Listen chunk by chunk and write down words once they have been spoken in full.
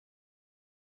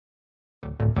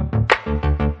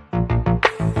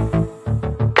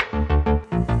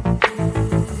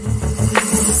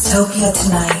Dystopia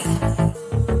tonight.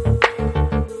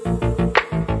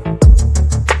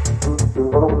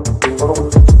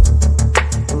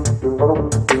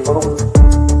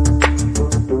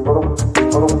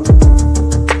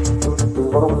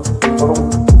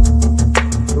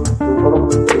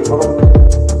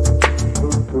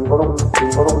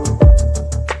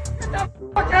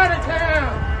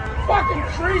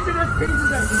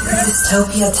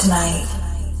 Dystopia tonight.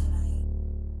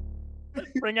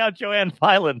 Bring out Joanne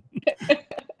Filan.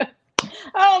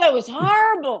 Oh, that was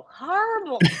horrible.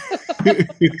 Horrible.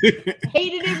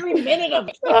 Hated every minute of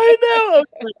it. I know.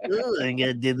 I'm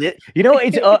gonna do this. You know,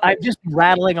 it's I'm just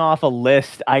rattling off a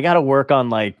list. I got to work on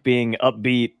like being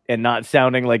upbeat and not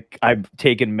sounding like I've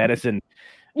taken medicine.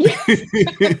 Well,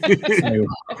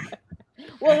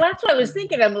 that's what I was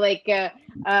thinking. I'm like,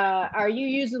 are you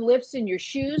using lifts in your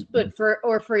shoes, but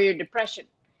for your depression?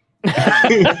 What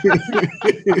kind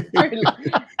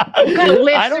of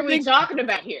lifts are we talking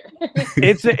about here?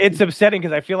 It's upsetting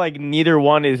because I feel like neither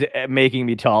one is making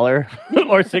me taller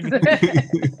or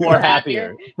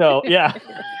happier. So yeah,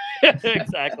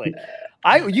 exactly.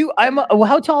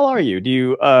 How tall are you? Do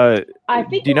you I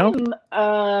think do you know?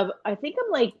 I think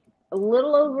I'm like a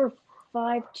little over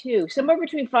 5'2", somewhere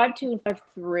between 5'2" and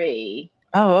 5'3".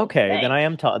 Oh, okay. Thanks. Then I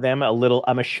am tall. Then I'm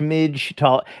a smidge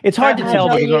tall. It's hard to tell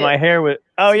because you? when my hair was.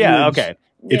 Oh yeah, okay.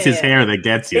 It's his hair that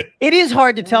gets you. It is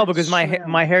hard to tell because my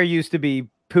hair used to be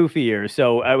poofier,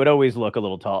 so I would always look a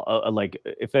little tall. Like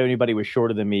if anybody was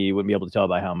shorter than me, you wouldn't be able to tell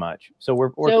by how much. So we're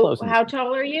close. So how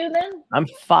tall are you then? I'm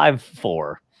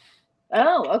 5'4".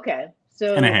 Oh, okay.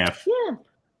 So and a half. Yeah.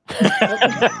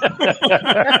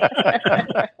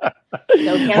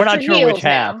 We're not sure which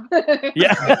half.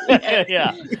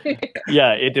 Yeah.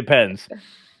 Yeah, it depends.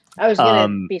 I was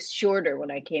gonna be shorter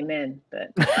when I came in, but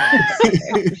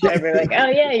I'd be like, "Oh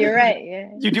yeah, you're right." Yeah.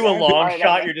 You do a long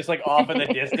shot. You're just like off in the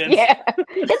distance. Yeah,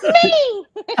 it's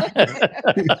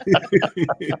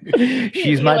me.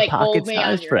 She's my like,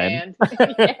 pocket-sized friend.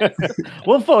 Yes.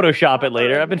 We'll Photoshop it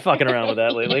later. I've been fucking around with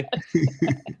that lately.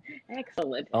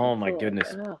 Excellent. Oh my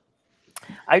goodness. Oh.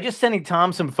 I just sending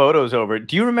Tom some photos over.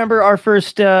 Do you remember our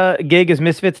first gig as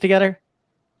Misfits together?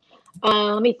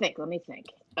 Let me think.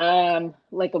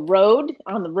 Like a road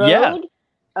on the road. Yeah.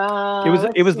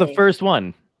 It was the first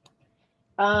one.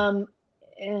 I'm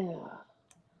trying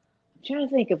to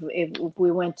think if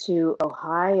we went to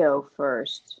Ohio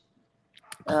first.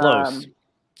 Close.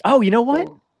 Oh, you know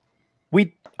what?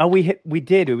 We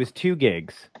did. It was 2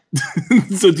 gigs.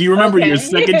 So do you remember your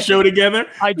second show together?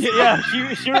 I did. Yeah,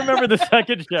 she remembered the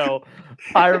second show.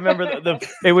 I remember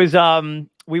it was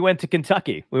we went to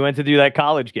Kentucky. We went to do that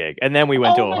college gig, and then we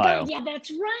went to Ohio. God. Yeah,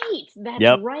 that's right.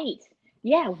 That's right.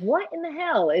 Yeah, what in the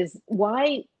hell is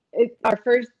our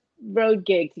first road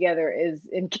gig together is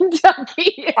in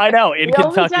Kentucky? I know, in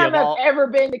Kentucky. The only time I've ever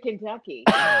been to Kentucky.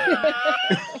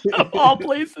 Of all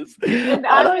places. And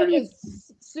I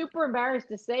was super embarrassed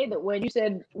to say that when you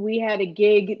said we had a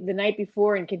gig the night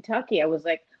before in Kentucky, I was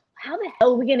like, how the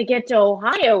hell are we going to get to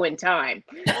Ohio in time?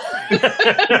 I'm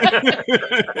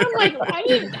like,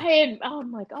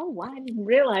 I'm like, oh, wow, I didn't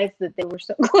realize that they were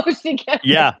so close together.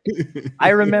 Yeah. I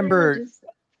remember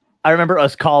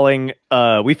us calling,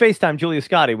 we FaceTimed Julia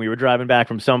Scotti. We were driving back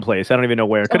from someplace. I don't even know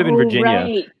where. It could have been Virginia.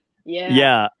 Right.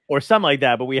 Yeah. Or something like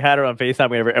that. But we had her on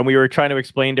FaceTime, and we were trying to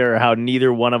explain to her how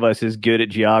neither one of us is good at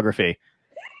geography.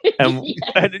 And,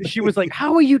 and she was like,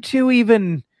 how are you two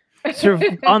even sort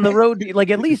of on the road?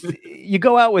 Like, at least you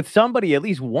go out with somebody, at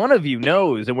least one of you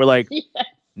knows. And we're like,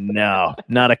 no,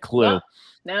 not a clue.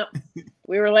 No.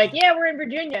 We were like, yeah, we're in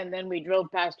Virginia. And then we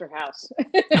drove past her house.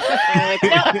 And we're like,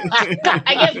 no,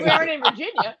 I guess we aren't in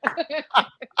Virginia.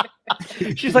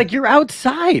 She's like, you're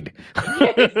outside.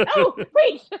 Yes. Oh,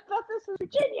 wait, I thought this was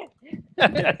Virginia.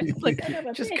 He's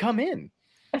like, just come in.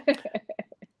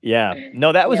 Yeah,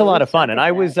 no, that was a lot of fun. And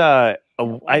I was, I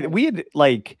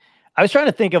was trying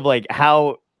to think of like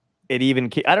how it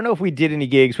even, I don't know if we did any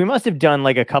gigs. We must have done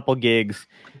like a couple gigs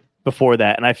before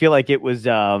that. And I feel like it was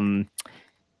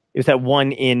that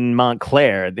one in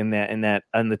Montclair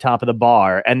on the top of the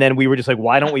bar. And then we were just like,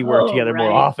 why don't we work together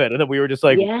more often? And then we were just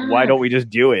like, why don't we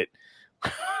just do it?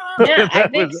 Yeah, I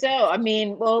think so. I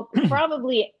mean, well,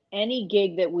 probably any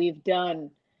gig that we've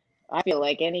done, I feel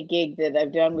like any gig that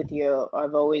I've done with you,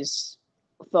 I've always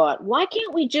thought, why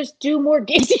can't we just do more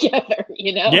gigs together?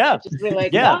 You know? Yeah. Just be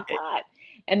like, why not?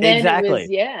 And then it was,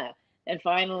 and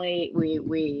finally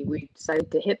we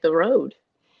decided to hit the road.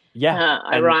 Yeah.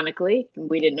 Ironically,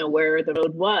 we didn't know where the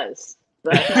road was.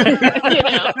 But you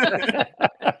know,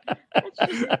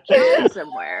 let's just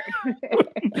somewhere.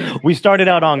 We started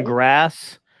out on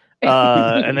grass.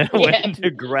 And then went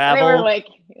into gravel. They were like,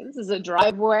 This is a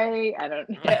driveway. I don't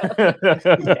know.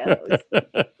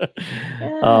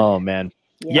 Oh man.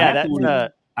 Yeah, that's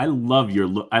I love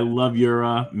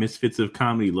your Misfits of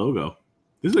Comedy logo.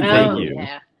 This is a great Thank logo. you.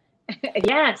 Yeah.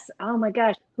 Yes. Oh my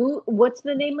gosh. What's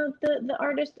the name of the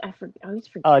artist? I always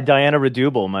forget. Diana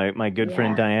Redouble, my good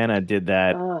friend Yeah. Diana, did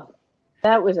that. Oh,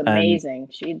 that was amazing.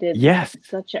 She did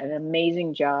such an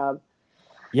amazing job.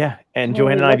 Yeah, and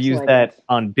Totally Joanne and I have looks used like that it.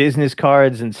 on business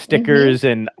cards and stickers,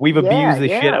 and we've abused the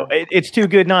shit out. It's too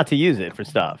good not to use it for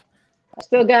stuff. I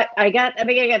think I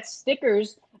got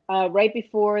stickers right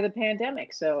before the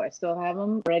pandemic, so I still have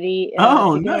them ready.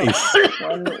 Oh, to go nice.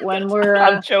 when we're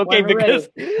I'm joking when we're because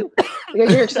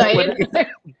you're excited.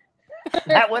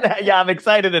 I'm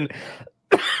excited, and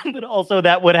but also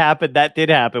that would happen. That did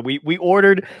happen. We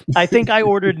ordered. I think I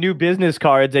ordered new business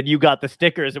cards, and you got the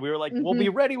stickers, and we were like, "We'll be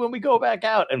ready when we go back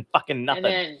out," and fucking nothing.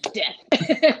 And then death.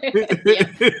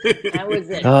 That was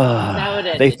it.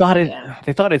 They thought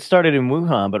it started in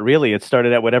Wuhan, but really it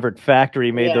started at whatever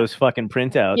factory made those fucking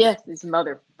printouts. Yes, these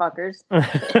motherfuckers.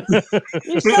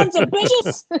 You sons of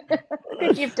bitches. Look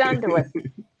what you've done to us.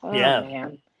 Oh,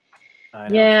 man. I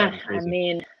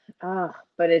mean,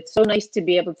 but it's so nice to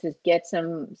be able to get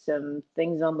some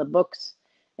things on the books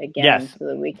again so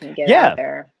that we can get out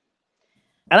there.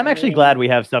 And I'm actually glad we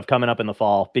have stuff coming up in the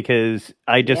fall, because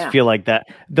I just feel like that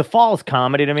the fall's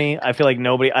comedy to me. I feel like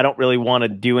I don't really want to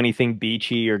do anything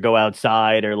beachy or go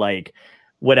outside or like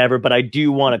whatever, but I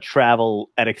do want to travel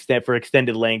for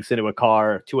extended lengths into a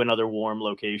car to another warm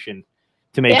location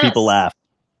to make people laugh.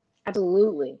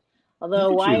 Absolutely.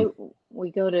 Although we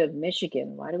go to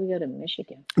Michigan. Why do we go to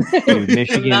Michigan? Dude,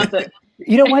 Michigan.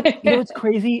 You know what? You know what's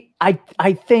crazy? I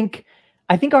think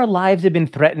our lives have been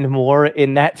threatened more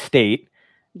in that state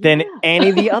than any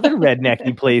of the other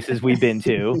rednecky places we've been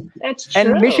to. That's true.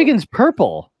 And Michigan's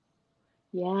purple.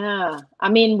 Yeah. I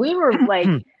mean, we were like,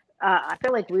 I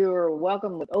feel like we were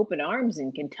welcomed with open arms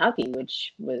in Kentucky,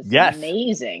 which was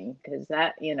amazing, because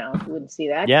that, you wouldn't see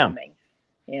that coming.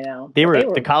 They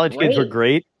were the college kids were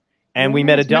great. And we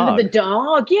met a dog. Remember the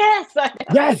dog? Yes.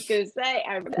 Yes.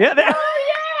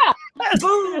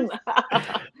 Boom.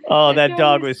 Oh, that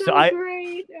dog was so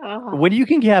great. When you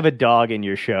can have a dog in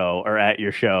your show or at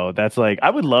your show, that's like, I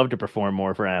would love to perform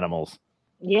more for animals.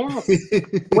 Yes.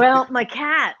 Well, my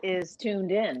cat is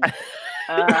tuned in.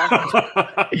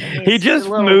 He just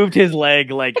moved his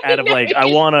leg like out of like, I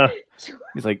want to.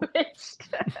 He's like,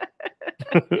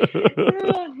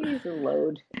 he's a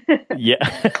load.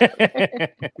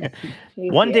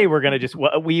 One day we're gonna just.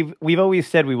 We've always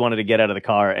said we wanted to get out of the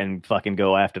car and fucking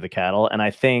go after the cattle, and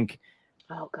I think,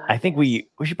 we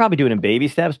should probably do it in baby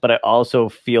steps. But I also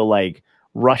feel like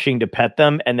rushing to pet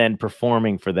them and then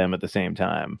performing for them at the same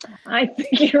time. I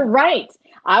think you're right.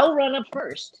 I'll run up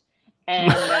first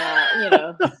and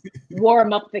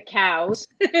warm up the cows.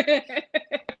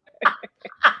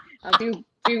 I'll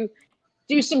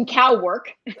do some cow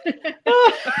work.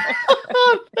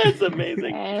 That's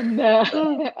amazing. And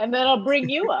then I'll bring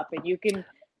you up, and you can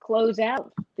close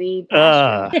out the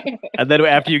pasture. And then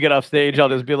after you get off stage, I'll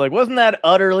just be like, "Wasn't that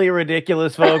utterly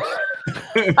ridiculous, folks?"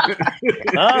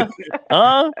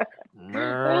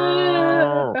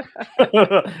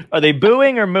 Are they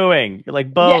booing or mooing? You're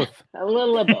like, both. Yeah, a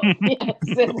little of both. Yes.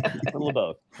 A little of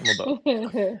both.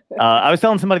 I was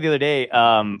telling somebody the other day.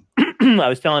 I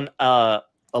was telling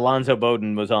Alonzo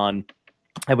Bowden was on,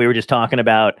 and we were just talking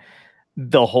about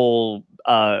the whole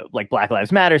like Black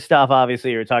Lives Matter stuff.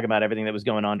 Obviously, we were talking about everything that was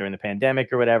going on during the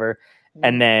pandemic or whatever,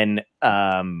 and then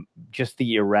just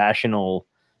the irrational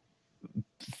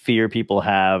fear people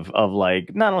have of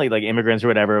like not only like immigrants or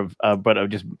whatever, but of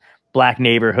just black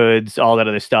neighborhoods, all that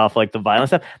other stuff, like the violent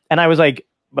stuff. And I was like,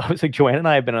 Joanne and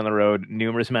I have been on the road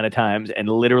numerous amount of times and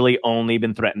literally only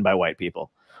been threatened by white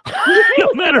people.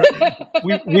 No matter,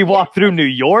 we walked through New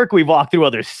York, we walked through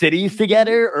other cities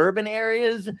together, urban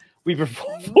areas. We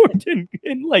performed in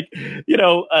like the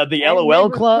LOL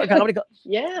club, comedy club.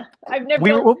 Yeah, I've never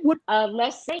been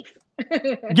less safe.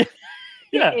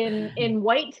 Yeah. In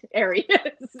white areas.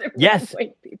 Yes.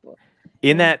 White people.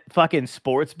 In that fucking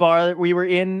sports bar that we were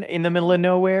in the middle of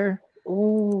nowhere.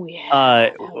 Oh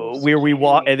yeah. Where we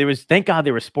walked, and thank God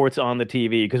there was sports on the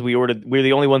TV, because we were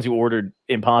the only ones who ordered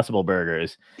Impossible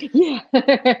burgers. Yeah.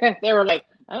 They were like,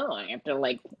 oh, I have to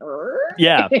like.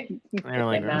 Yeah. They were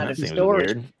like, that seems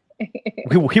weird.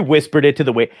 We whispered it to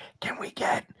the wait. Can we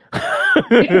get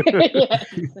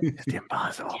the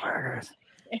Impossible burgers?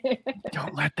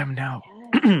 Don't let them know.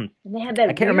 And they had that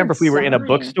I can't remember if we were in a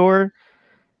bookstore,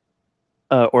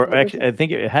 or actually, I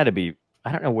think it had to be.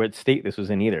 I don't know what state this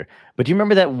was in either. But do you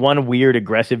remember that one weird,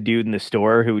 aggressive dude in the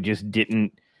store who just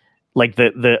didn't like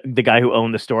the guy who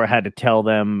owned the store had to tell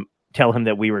him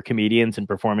that we were comedians and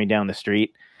performing down the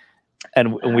street,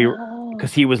 and we were,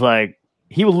 because he was like,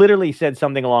 he literally said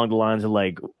something along the lines of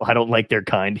like, I don't like their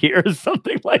kind here, or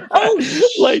something like that. Oh,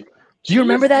 like, do you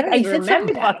remember that? I said remember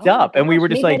something that. fucked up, and we were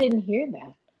just maybe like, I didn't hear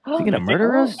that. is he gonna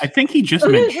murder us? I think he just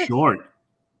meant short.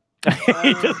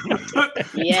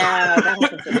 Yeah, that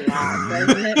happens a lot,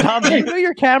 doesn't it? Tom, do you know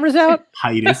your camera's out?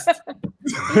 Heightest.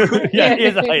 Yeah, he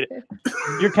is a height.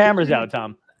 Your camera's out,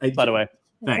 Tom. By the way.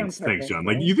 Thanks, John.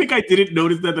 Like, right? you think I didn't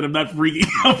notice that I'm not freaking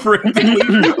out for it?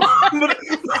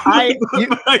 I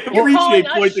appreciate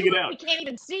pointing it out. We can't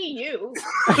even see you.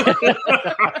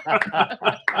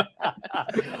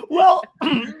 Well,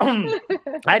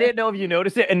 I didn't know if you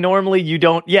noticed it, and normally you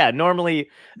don't. Yeah, normally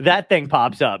that thing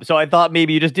pops up. So I thought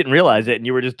maybe you just didn't realize it, and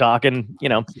you were just talking. You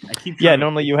know,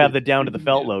 normally you have the Down to the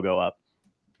Felt logo up.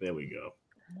 There we go.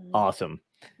 Awesome.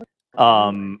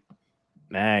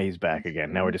 He's back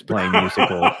again. Now we're just playing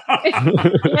musical.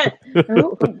 Yeah.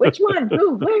 Which one?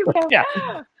 Who? Where? Yeah.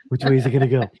 Which way is it gonna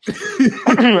go?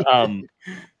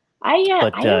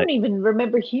 I don't even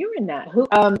remember hearing that.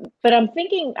 But I'm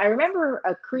thinking I remember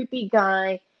a creepy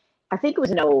guy. I think it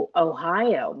was in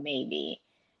Ohio, maybe.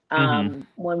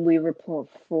 When we were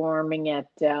performing at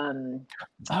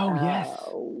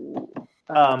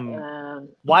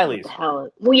Wiley's.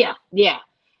 Well, yeah,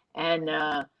 and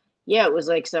it was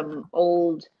like some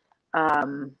old.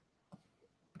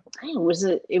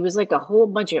 It was like a whole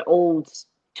bunch of old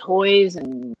toys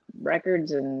and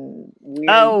records and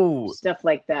weird stuff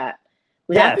like that.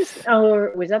 Was that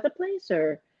the place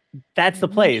or? That's the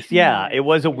place. Yeah, it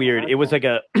was weird. It was like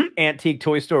a antique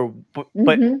toy store,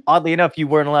 but oddly enough, you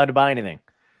weren't allowed to buy anything.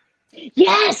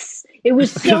 Yes, it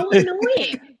was so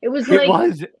annoying. It was like,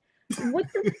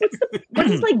 what's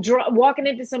this like? Walking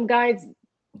into some guy's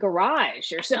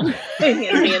garage or something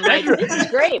and being like, this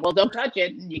is great. Well, don't touch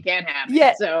it. You can't have it.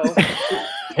 Yeah. So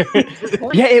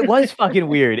yeah, it was fucking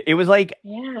weird. It was like,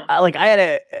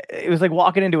 it was like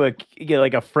walking into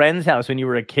like a friend's house when you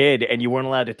were a kid and you weren't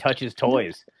allowed to touch his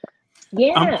toys.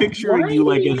 Yeah. I'm picturing you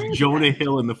like as Jonah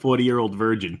Hill in The 40-Year-Old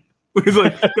Virgin. He's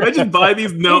like, can I just buy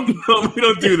these? No, we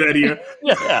don't do that here.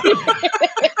 Yeah.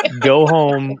 Go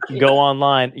home, go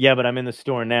online. Yeah, but I'm in the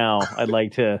store now. I'd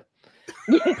like to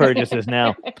purchase this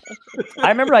now. I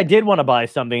remember I did want to buy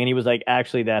something and he was like,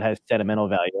 actually that has sentimental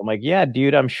value. I'm like, yeah,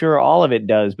 dude, I'm sure all of it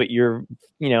does, but you're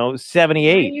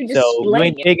 78, so you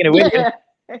ain't taking it with you.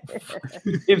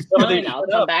 If fine, I'll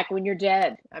come back when you're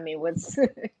dead. I mean, what's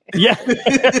yeah.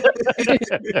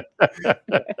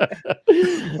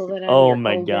 Oh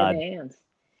my god.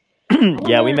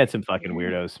 Yeah, we met some fucking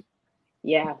weirdos.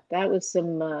 Yeah, that was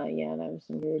some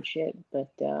weird shit.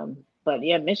 But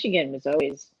yeah, Michigan was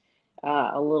always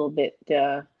a little bit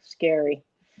scary.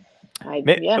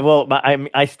 Well,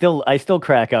 I still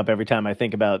crack up every time I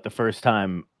think about the first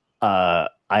time I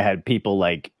had people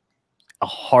like a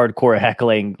hardcore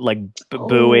heckling, like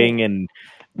booing and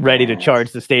ready to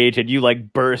charge the stage, and you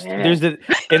like burst. There's in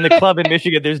the club in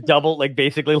Michigan, there's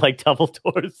basically double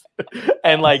doors,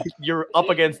 and like you're up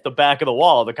against the back of the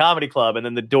wall of the comedy club, and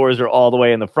then the doors are all the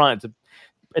way in the front.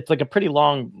 It's like a pretty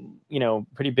long,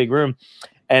 pretty big room.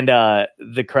 And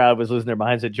the crowd was losing their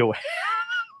minds at Joanne.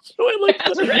 Like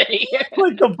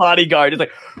the bodyguard is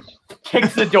like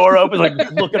kicks the door open, like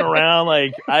looking around.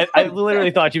 Like I literally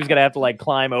thought she was gonna have to like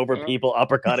climb over people,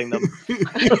 uppercutting them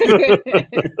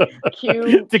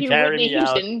to carry me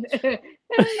out.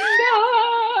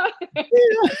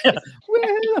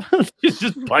 She's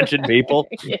just punching people.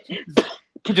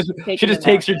 She just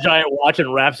takes her giant watch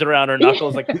and wraps it around her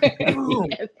knuckles, like boom,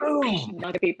 boom.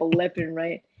 Knock people left and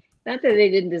right. Not that they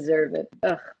didn't deserve it.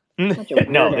 Ugh.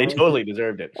 No, they totally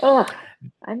deserved it. Oh,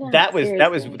 I know. That was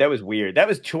weird. That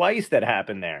was twice that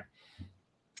happened there.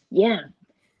 Yeah,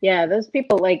 those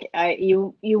people like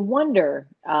you wonder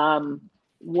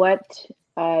what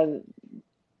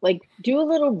like do a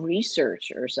little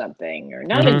research or something, or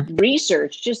not a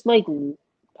research, just like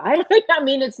I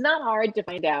mean, it's not hard to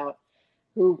find out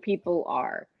who people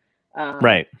are,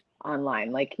 right?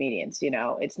 Online, like comedians,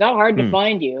 it's not hard to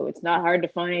find you. It's not hard to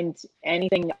find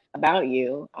anything about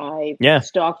you. I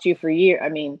stalked you for years. I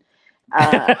mean,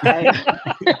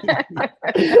 I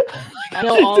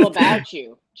know all about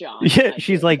you, John. Yeah,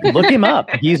 she's like, look him up.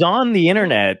 He's on the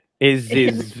internet.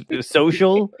 His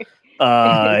social,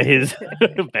 his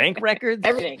bank records,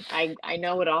 everything. I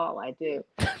know it all. I do.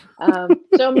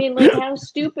 So I mean, like, how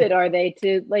stupid are they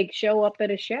to like show up at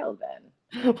a show then?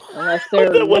 Unless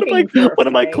they're one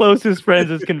of my closest friends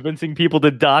is convincing people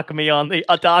to dox me on the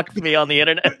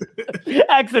internet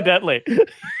accidentally.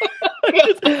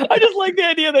 I just like the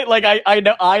idea that like I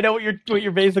know what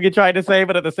you're basically trying to say,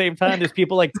 but at the same time, there's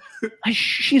people like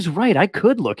she's right. I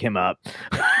could look him up.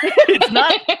 It's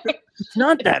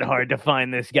not that hard to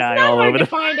find this guy all over the.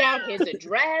 Find out his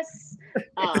address.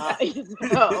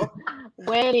 So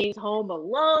when he's home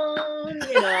alone,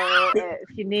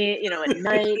 if you need, at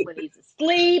night when he's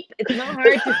asleep, it's not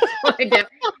hard to find out.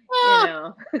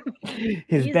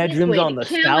 His bedroom's on the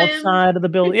south side of the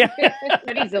building. Yeah.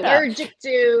 What he's allergic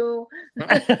to.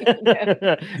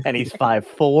 And he's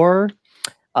 5'4".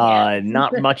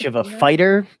 Not much of a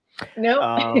fighter.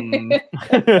 Nope.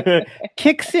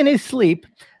 Kicks in his sleep.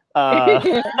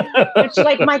 Much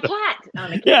like my cat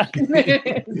on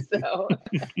occasion. So.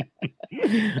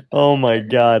 Oh my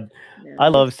God. I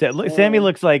love Sammy.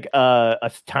 Looks like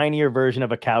a tinier version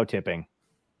of a cow tipping.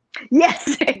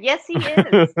 Yes, yes, he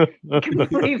is. He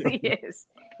completely is.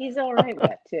 He's all right with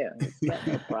that too. He's got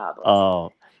no problem.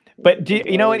 Oh, but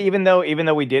you know what? Even though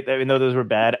those were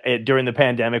bad during the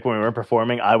pandemic when we weren't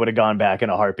performing, I would have gone back in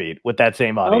a heartbeat with that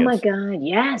same audience. Oh my God!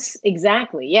 Yes,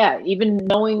 exactly. Yeah, even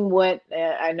knowing what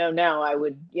I know now, I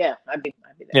would. Yeah, I'd be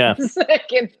there. Yeah,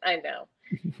 second. I know.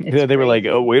 They were like,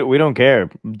 "Oh, we don't care.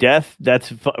 Death.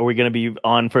 Are we going to be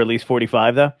on for at least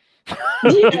 45 though?"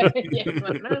 Yeah,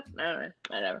 no,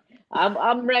 whatever.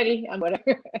 I'm ready. I'm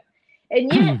whatever.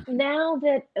 And yet, now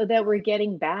that we're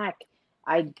getting back,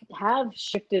 I have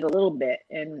shifted a little bit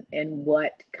in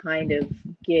what kind of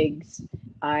gigs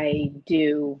I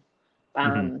do.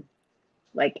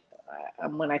 Like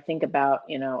when I think about,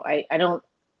 I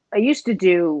used to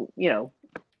do, I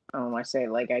don't want to say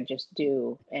like I just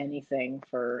do anything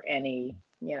for any,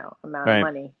 amount of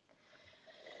money.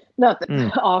 Not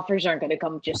that offers aren't going to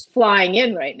come just flying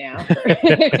in right now.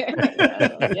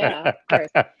 Yeah, of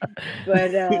course.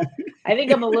 But I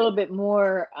think I'm a little bit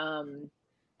more,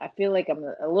 I feel like I'm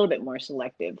a little bit more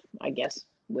selective, I guess,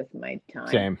 with my time.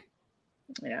 Same.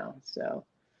 So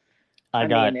I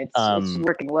mean, it's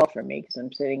working well for me because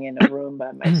I'm sitting in a room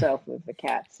by myself with the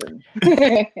cats. And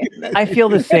I feel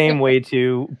the same way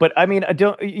too. But I mean,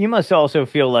 you must also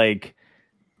feel like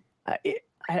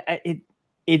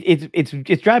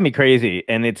it's driving me crazy,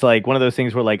 and it's like one of those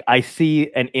things where like I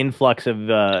see an influx of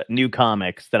new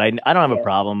comics that I don't have a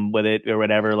problem with it or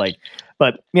whatever. Like,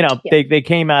 but they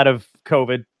came out of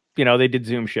COVID. They did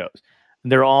Zoom shows.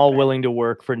 They're all willing to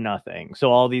work for nothing.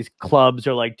 So all these clubs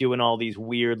are like doing all these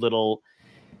weird little,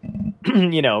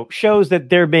 shows that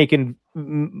they're making,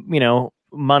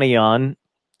 money on.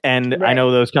 And I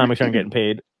know those comics aren't getting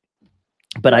paid.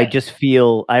 But I just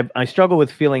feel I struggle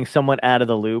with feeling somewhat out of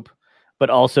the loop, but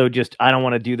also just I don't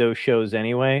want to do those shows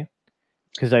anyway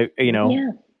because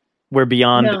we're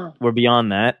beyond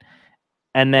that.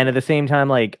 And then at the same time,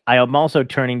 like I am also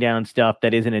turning down stuff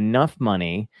that isn't enough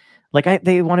money. Like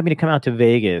they wanted me to come out to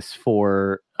Vegas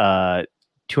for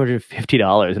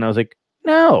 $250, and I was like,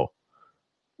 no,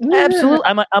 absolutely.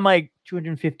 I'm like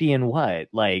 $250 and what?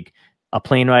 Like a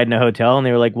plane ride in a hotel, and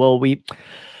they were like, well, we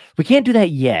can't do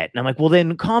that yet. And I'm like, well,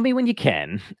 then call me when you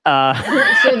can.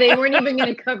 So they weren't even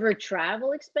going to cover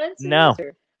travel expenses? No.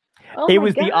 It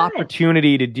was the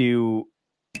opportunity to do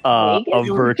a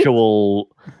virtual,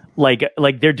 like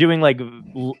they're doing like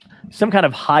some kind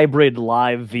of hybrid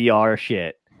live VR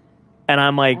shit. And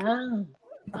I'm like,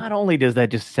 not only does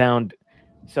that just sound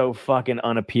so fucking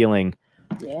unappealing.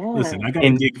 Yeah. Listen, I got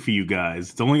a gig for you guys.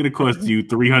 It's only going to cost you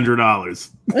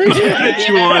 $300. Get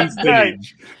you on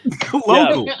stage.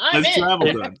 Local. Let's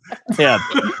travel done. Yeah.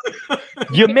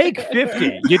 You make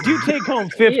 50. You do take home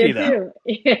 50 though.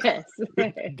 Yes.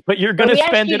 But you're going to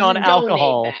spend it on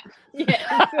alcohol.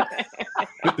 Yeah.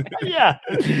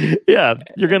 Yeah.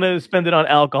 You're going to spend it on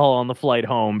alcohol on the flight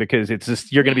home because it's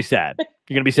just you're going to be sad.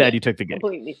 You're going to be sad you took the gig.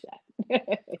 Completely sad.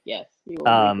 Yes. You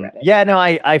will regret it. Yeah, no,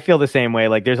 I feel the same way.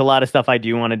 Like there's a lot of stuff I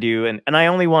do want to do and I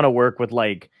only want to work with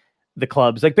like the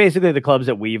clubs, like basically the clubs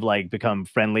that we've like become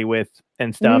friendly with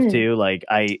and stuff too. Like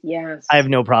I have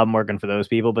no problem working for those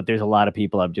people, but there's a lot of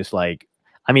people I'm just like,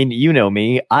 I mean, you know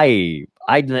me, I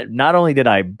not only did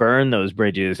I burn those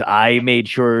bridges, I made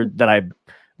sure that I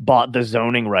bought the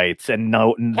zoning rights and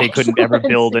they couldn't ever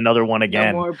build another one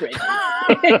again. No more bridges.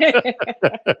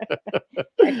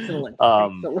 Excellent.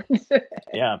 Excellent.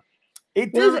 Yeah.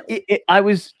 It does. I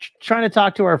was trying to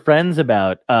talk to our friends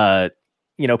about,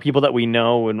 people that we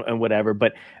know and whatever,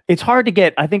 but it's hard to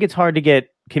get, I think it's hard to get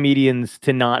comedians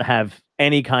to not have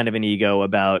any kind of an ego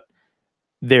about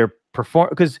their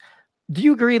performance. Because do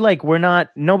you agree? Like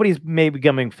nobody's maybe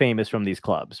becoming famous from these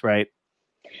clubs, right?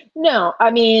 No,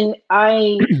 I mean,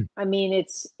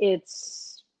 it's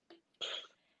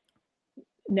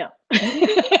no.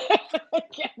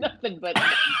 Nothing but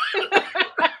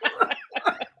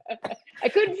I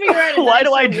couldn't figure out. Why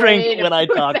do I drink when I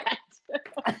talk?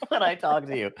 When I talk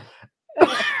to you.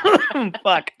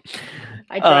 Fuck.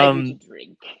 I drive you to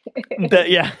drink.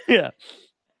 Yeah.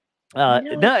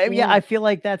 I feel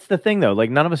like that's the thing though. Like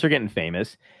none of us are getting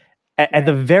famous. At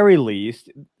the very least,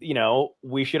 you know,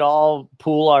 we should all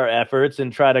pool our efforts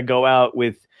and try to go out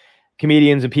with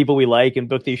comedians and people we like and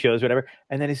book these shows, whatever.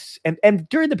 And then and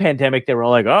during the pandemic, they were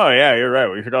all like, "Oh yeah, you're right.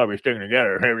 We should all be sticking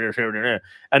together."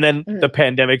 And then the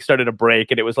pandemic started to break,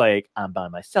 and it was like, I'm by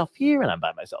myself here and I'm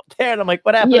by myself there, and I'm like,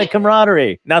 what happened to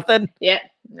camaraderie? Nothing. Yeah,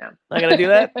 no, not gonna do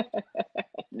that.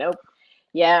 Nope.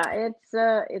 Yeah,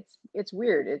 it's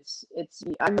weird. It's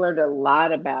I've learned a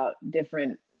lot about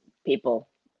different people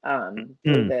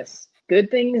through this, good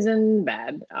things and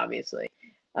bad, obviously.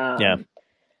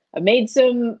 I made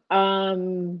some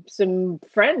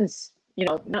friends, you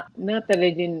know, not that I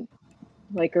didn't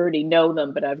like already know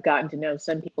them, but I've gotten to know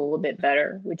some people a little bit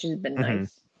better, which has been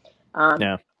nice.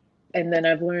 And then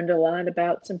I've learned a lot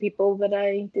about some people that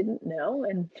I didn't know,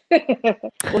 and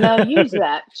will now use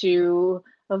that to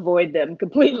avoid them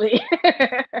completely.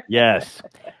 Yes.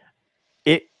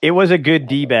 It was a good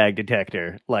D-bag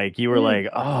detector. Like you were like,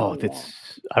 oh,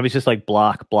 that's. I was just like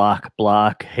block,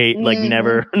 hate, like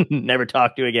never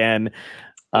talk to again.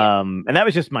 And that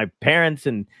was just my parents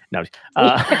and no.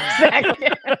 Exactly.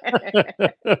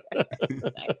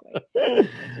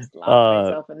 Just locked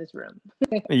myself in this room.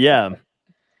 Yeah.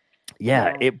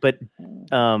 But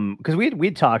because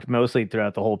we'd talked mostly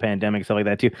throughout the whole pandemic, stuff like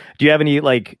that too. Do you have any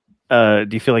like? Do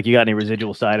you feel like you got any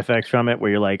residual side effects from it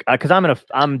where you're like, because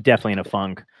I'm definitely in a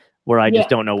funk where I just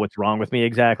don't know what's wrong with me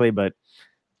exactly, but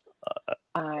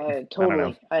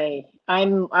totally.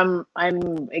 I'm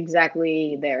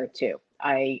exactly there too.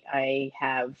 I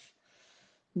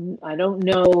don't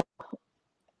know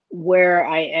where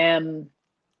I am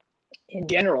in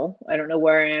general. I don't know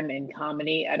where I am in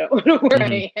comedy. I don't know where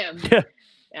I am.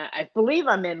 I believe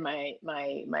I'm in my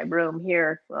room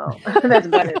here. Well, that's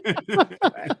about it.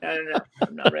 I don't know.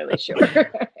 I'm not really sure.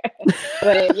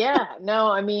 But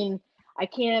no, I mean, I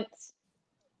can't.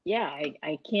 Yeah,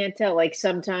 I can't tell. Like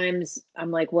sometimes I'm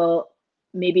like, well,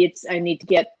 maybe I need to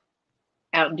get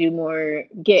out and do more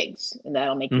gigs, and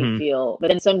that'll make me feel. But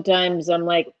then sometimes I'm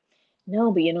like, no,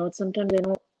 but you know, sometimes I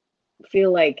don't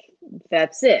feel like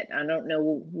that's it. I don't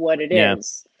know what it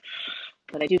is,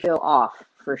 but I do feel off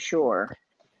for sure.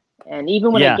 And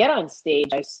even when I get on stage,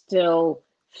 I still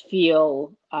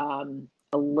feel a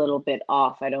little bit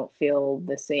off. I don't feel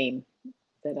the same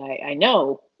that I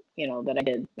know, you know, that I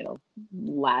did, you know,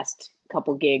 last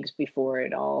couple gigs before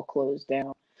it all closed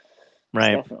down.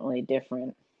 Right. It's definitely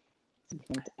different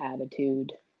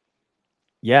attitude.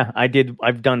 Yeah,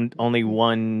 I've done only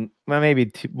one, well, maybe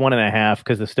 1.5,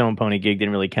 because the Stone Pony gig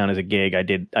didn't really count as a gig. I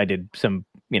did some,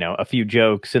 you know, a few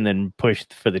jokes and then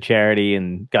pushed for the charity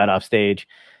and got off stage.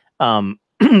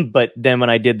 But then when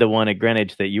I did the one at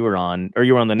Greenwich that you were on, or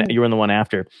you were on the one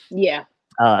after. Yeah.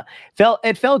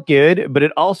 It felt good, but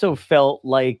it also felt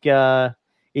like it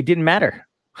didn't matter.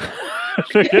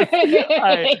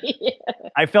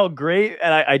 I felt great,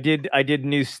 and I did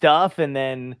new stuff, and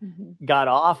then got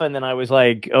off, and then I was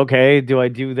like, okay, do I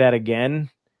do that again,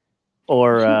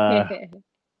 or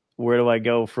where do I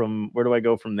go from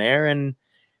there? And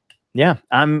yeah,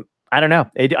 I don't know.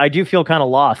 I do feel kind of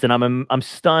lost, and I'm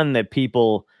stunned that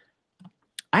people.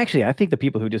 Actually, I think the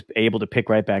people who just able to pick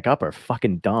right back up are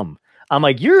fucking dumb. I'm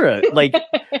like, you're like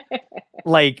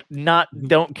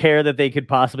don't care that they could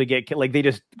possibly get, like, they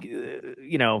just,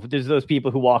 you know, there's those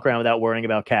people who walk around without worrying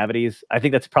about cavities. I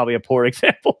think that's probably a poor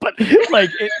example, but like,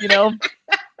 you know,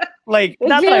 like,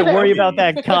 not that I worry about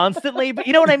that constantly, but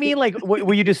you know what I mean? Like,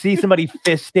 where you just see somebody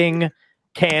fisting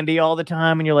candy all the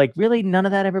time, and you're like, really, none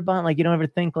of that ever bought? Like, you don't ever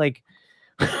think like,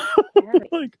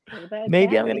 like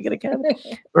maybe I'm gonna get a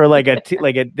cavity, or like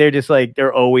they're just like,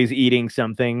 they're always eating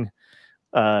something.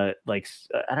 Like,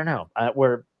 I don't know,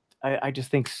 where I just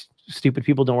think stupid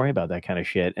people don't worry about that kind of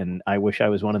shit, and I wish I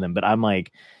was one of them. But I'm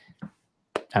like,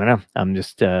 I don't know. I'm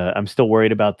just I'm still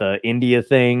worried about the India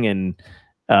thing, and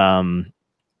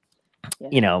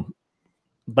you know,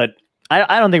 but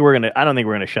I don't think we're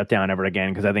gonna shut down ever again,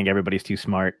 because I think everybody's too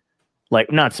smart.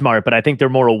 Like, not smart, but I think they're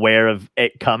more aware of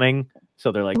it coming,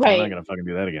 so they're like, I'm not gonna fucking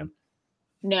do that again.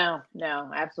 No,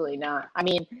 absolutely not. I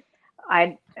mean,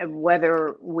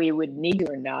 whether we would need to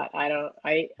or not, I don't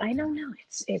know.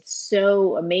 It's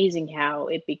so amazing how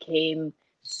it became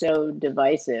so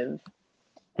divisive,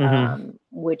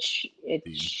 which it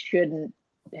shouldn't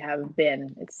have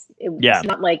been. It's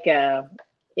not like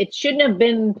it shouldn't have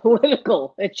been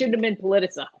political. It shouldn't have been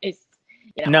politicized,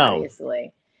 you know,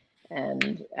 obviously.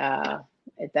 And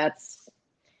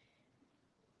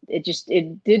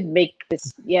it did make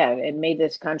this, it made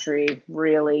this country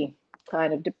really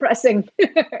kind of depressing.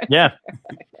 Yeah.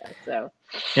 So.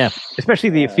 Yeah, especially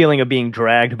the feeling of being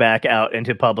dragged back out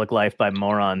into public life by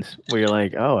morons, where you're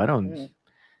like, oh, I don't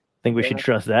think we should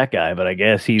trust that guy, but I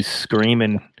guess he's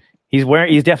screaming. He's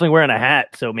definitely wearing a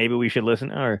hat, so maybe we should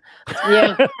listen. Or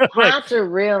hats are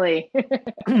really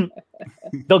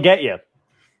they'll get you.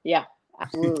 Yeah,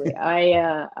 absolutely.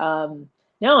 No,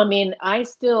 I mean, I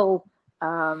still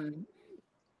have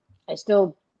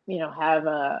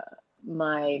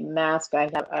my mask.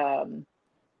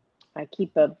 I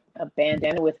keep a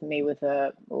bandana with me with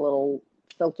a little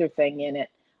filter thing in it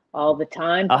all the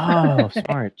time. Oh,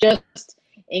 smart. Just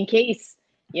in case,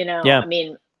 I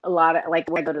mean, a lot of, like,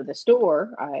 when I go to the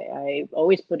store, I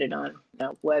always put it on,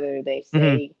 whether they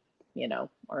say,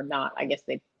 or not. I guess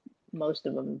most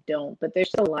of them don't, but there's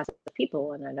still lots of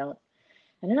people, and I don't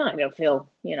feel,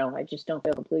 I just don't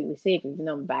feel completely safe, even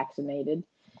though I'm vaccinated.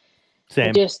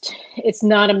 Same. It's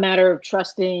not a matter of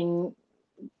trusting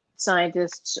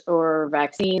scientists or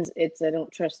vaccines. I don't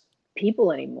trust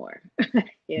people anymore.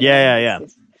 Yeah.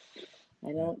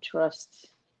 I don't trust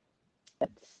that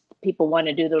people want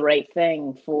to do the right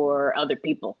thing for other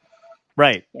people.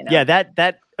 Right. Yeah,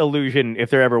 that illusion, if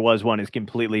there ever was one, is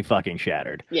completely fucking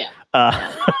shattered. Yeah.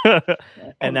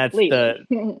 And that's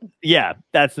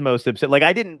that's the most upset. Like,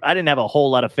 I didn't have a whole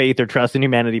lot of faith or trust in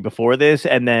humanity before this,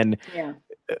 and then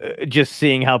just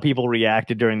seeing how people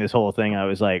reacted during this whole thing, I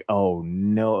was like, oh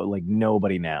no, like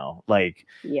nobody now. Like,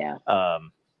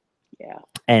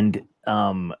 and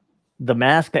the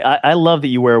mask, I love that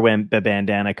you wear the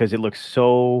bandana because it looks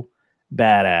so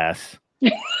badass.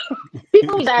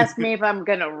 People always ask me if I'm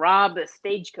gonna rob a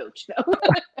stagecoach, though.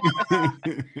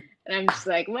 And I'm just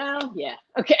like, well, yeah,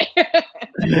 okay.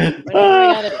 Whatever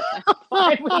I gotta do, I'm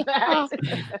fine with that.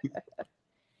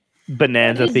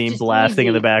 Bonanza theme blasting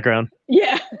in the background.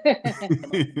 Yeah.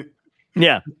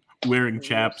 Yeah. Wearing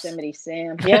chaps. Yosemite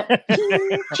Sam. Yep.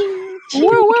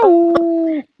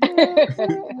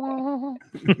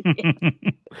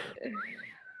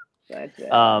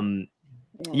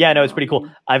 Yeah, no, it's pretty cool.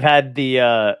 I've had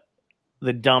the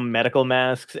dumb medical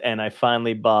masks, and I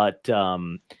finally bought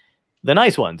the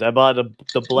nice ones. I bought the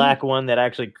black one that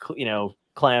actually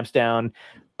clamps down,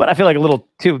 but I feel like a little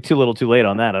too late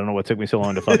on that. I don't know what took me so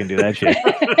long to fucking do that shit.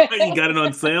 You got it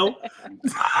on sale?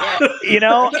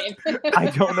 I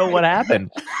don't know what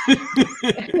happened.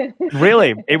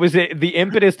 Really, it was the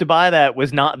impetus to buy that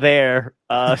was not there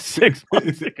 6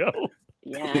 months ago.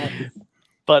 Yeah.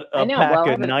 But a pack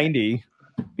of 90,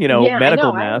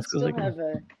 medical masks.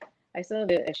 I still have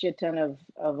a shit ton of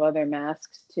other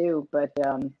masks too, but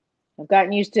I've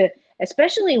gotten used to,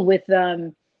 especially with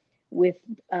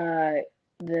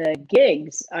the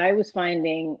gigs. I was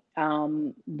finding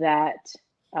that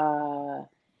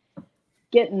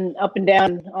getting up and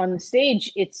down on the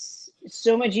stage, it's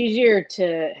so much easier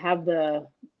to have the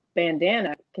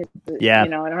bandana because I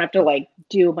don't have to like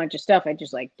do a bunch of stuff. I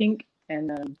just like dink.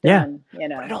 And done, But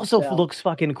it also looks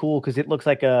fucking cool because it looks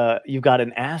like you've got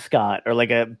an ascot or like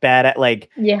a bad like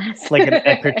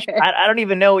I don't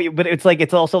even know, but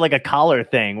it's also like a collar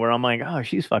thing where I'm like, oh,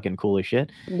 she's fucking cool as shit.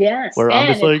 Yes, where and I'm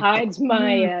just it hides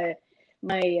my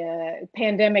my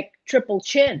pandemic triple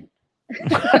chin,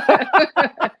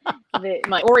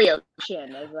 my Oreo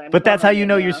chin. But that's how you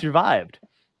know you survived.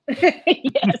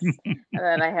 Yes, and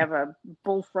then I have a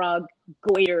bullfrog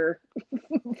goiter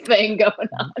thing going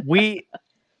on.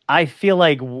 I feel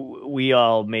like we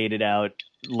all made it out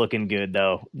looking good,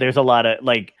 though. There's a lot of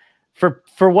like for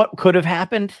what could have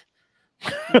happened.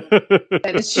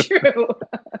 That is true.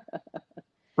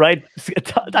 Right?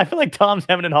 I feel like Tom's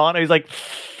having it on. He's like,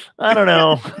 I don't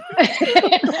know.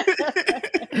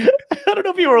 I don't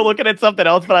know if you were looking at something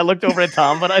else, but I looked over at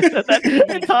Tom when I said that.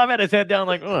 And Tom had his head down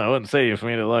like, oh, I wouldn't say for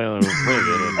me to like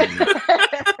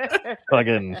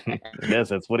fucking, I guess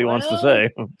that's what he wants to say.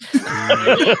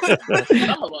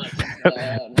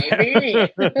 Maybe.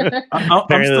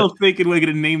 I'm still thinking we're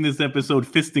going to name this episode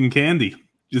Fisting Candy.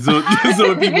 Just so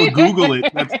when people Google it,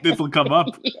 this will come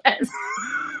up. Yes.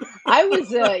 I was,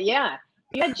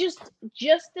 just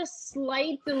a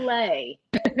slight delay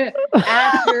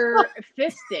after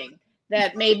fisting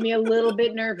that made me a little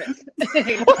bit nervous.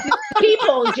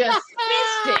 People just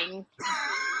fisting.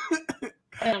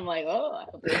 And I'm like, oh, I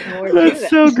hope there's more to That's that.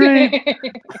 so great.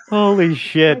 Holy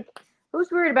shit. Like,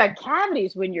 who's worried about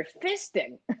cavities when you're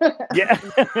fisting? Yeah.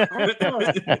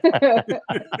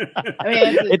 I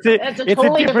mean, that's a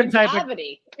totally different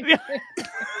cavity.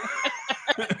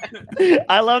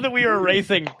 I love that we were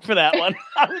racing for that one.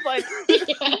 I was like,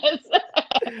 yes.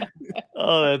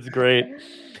 oh, that's great.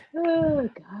 Oh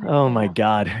God. Oh my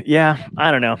God. Yeah, I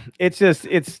don't know. It's just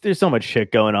there's so much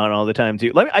shit going on all the time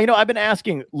too. I've been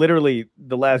asking literally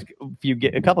the last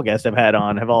a couple guests I've had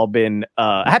on have all been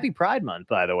Happy Pride Month,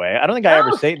 by the way. I don't think I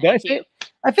ever say. Did I say?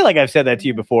 I feel like I've said that to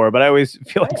you before, but I always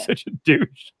feel like such a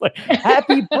douche. Like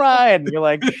Happy Pride, and you're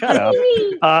like, shut up.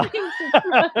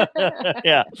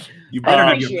 Yeah, you better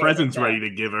have your presents ready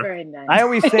to give her. Very nice. I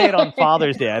always say it on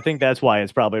Father's Day. I think that's why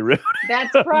it's probably rude.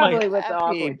 That's probably what's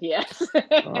awkward. Yes.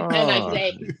 And I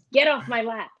say, get off my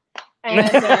lap. And,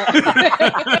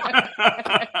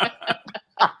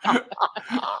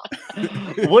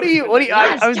 what do you?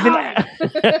 I was gonna.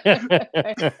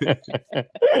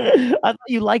 I thought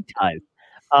you liked ties.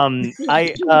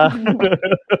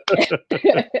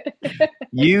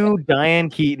 You, Diane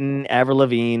Keaton, Avril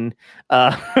Lavigne,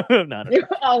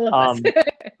 all of us.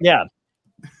 Yeah.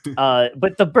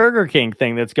 But the Burger King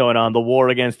thing that's going on, the war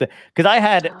against because I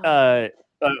had a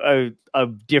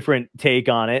different take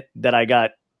on it that I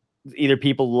got either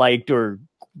people liked or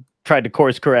tried to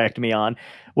course correct me on,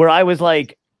 where I was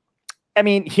like, I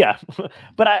mean, yeah,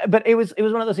 but it was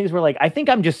one of those things where like I think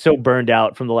I'm just so burned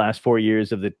out from the last 4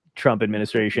 years of the Trump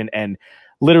administration and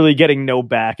literally getting no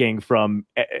backing from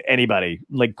anybody,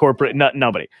 like corporate,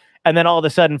 nobody, and then all of a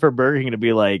sudden for Burger King to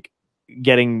be like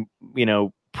getting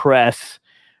press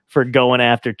for going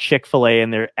after Chick-fil-A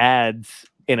and their ads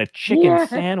in a chicken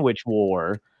sandwich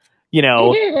war,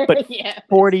 but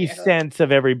 40 cents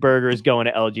of every burger is going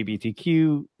to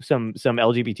LGBTQ, some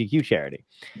LGBTQ charity.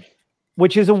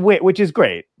 Which is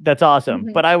great. That's awesome.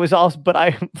 Mm-hmm. But I was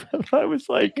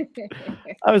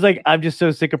like, I'm just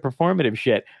so sick of performative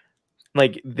shit.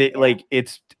 Like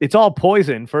it's all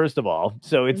poison, first of all.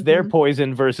 So it's their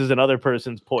poison versus another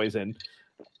person's poison.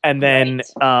 And then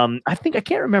I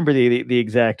can't remember the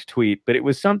exact tweet, but it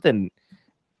was something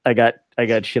I got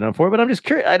shit on for, but I'm just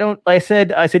curious. I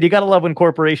said you gotta love when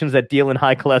corporations that deal in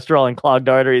high cholesterol and clogged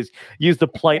arteries use the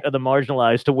plight of the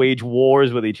marginalized to wage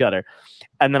wars with each other.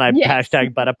 And then I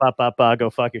hashtag ba-da-ba-ba-ba,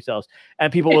 go fuck yourselves.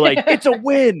 And people were like, it's a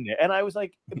win. And I was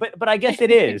like, but I guess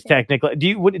it is technically. Do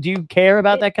you care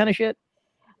about that kind of shit?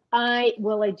 I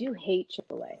do hate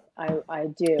Chick-fil-A. I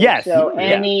do. Yes. So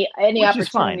any which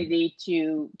opportunity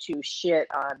to shit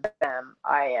on them,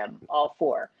 I am all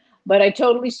for. But I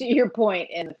totally see your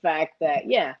point in the fact that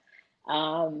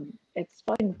it's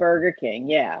fucking Burger King.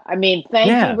 Yeah. I mean, thank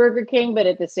you, Burger King, but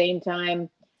at the same time,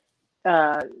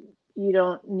 you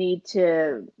don't need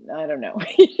to, I don't know.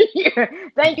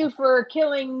 Thank you for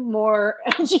killing more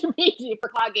LGBT, for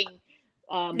clogging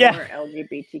more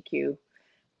LGBTQ.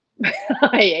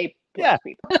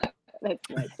 People. That's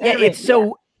nice. Yeah,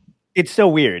 it's so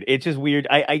weird. It's just weird.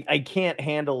 I can't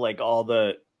handle like all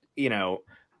the,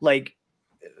 like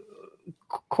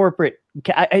corporate.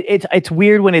 It's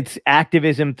weird when it's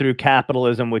activism through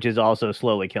capitalism, which is also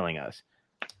slowly killing us.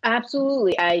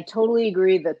 Absolutely. I totally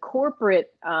agree. The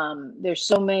corporate, there's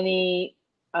so many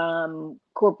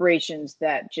corporations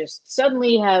that just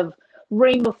suddenly have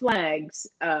rainbow flags,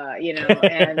 and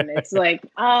it's like,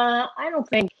 I don't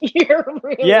think you're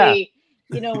really,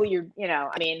 what you're,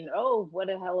 I mean, what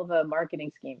a hell of a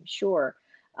marketing scheme. Sure.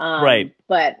 Right.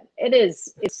 But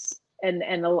and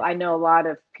I know a lot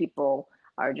of people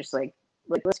are just like,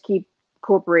 let's keep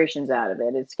corporations out of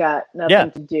it. It's got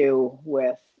nothing to do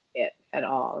with it at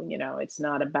all. It's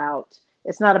not about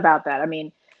that. I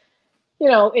mean,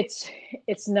 it's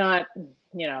not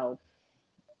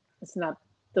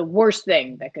the worst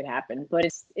thing that could happen, but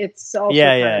it's also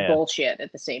kind of bullshit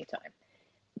at the same time.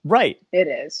 Right. It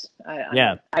is.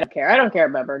 I don't care. I don't care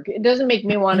about Burger King. It doesn't make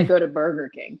me want to go to Burger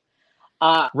King.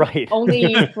 Right.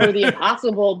 Only for the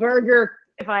Impossible Burger.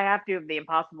 If I have to, the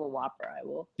Impossible Whopper, I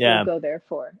will go there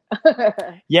for.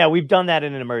 Yeah, we've done that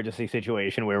in an emergency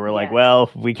situation where we're like, well,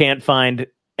 we can't find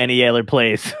any other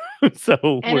place.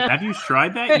 So have you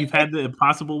tried that? You've had the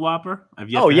Impossible Whopper?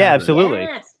 Absolutely. Yes.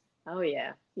 Oh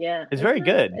yeah. Yeah. It's very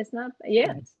good. It's not.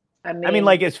 Yeah. I mean,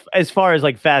 like as far as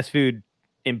like fast food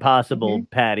Impossible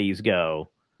patties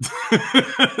go.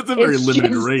 It's a very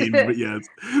limited range, but yes.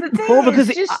 Well,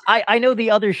 because I know the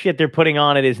other shit they're putting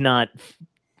on it is not.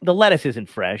 The lettuce isn't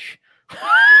fresh.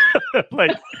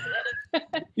 Like, God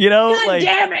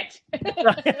damn it!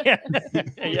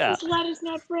 Yeah. This lettuce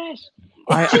not fresh.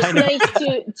 It's just nice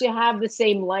to have the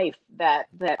same life that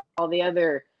all the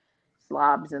other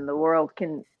slobs in the world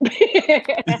can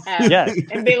have,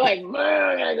 and be like,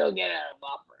 we're gonna go get a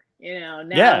Whopper.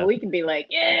 Now we can be like,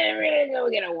 we're gonna go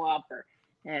get a Whopper,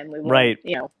 and we won't,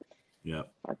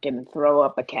 fucking throw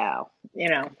up a cow.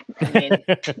 I mean,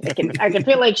 I can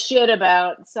feel like shit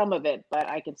about some of it, but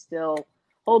I can still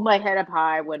hold my head up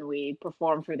high when we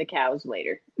perform for the cows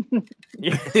later.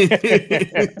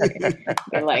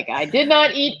 They're like, I did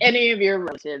not eat any of your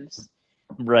relatives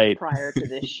prior to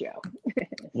this show.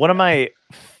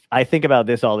 I think about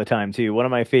this all the time too. One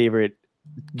of my favorite,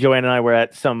 Joanne and I were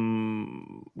at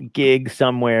some gig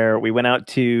somewhere. We went out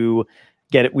to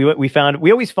get it. We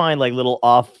always find like little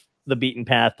off the beaten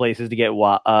path places to get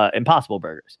Impossible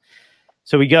Burgers.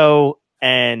 So we go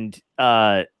and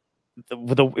it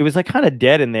was like kind of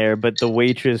dead in there, but the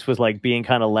waitress was like being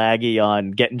kind of laggy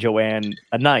on getting Joanne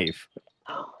a knife.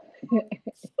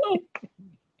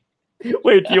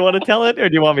 Wait, do you want to tell it or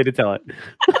do you want me to tell it?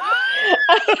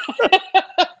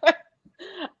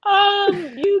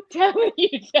 You tell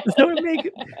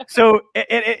it. So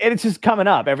it's just coming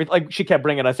up. Like she kept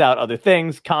bringing us out other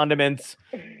things, condiments.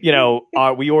 You know,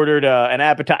 we ordered an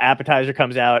appetizer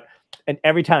comes out, and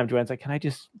every time Joanne's like, can I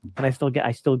just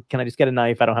get a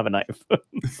knife? I don't have a knife.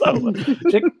 So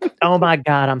she's like, oh my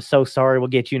God, I'm so sorry. We'll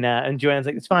get you now. And Joanne's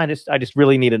like, it's fine. I just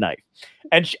really need a knife.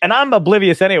 And I'm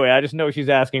oblivious anyway. I just know she's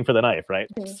asking for the knife, right?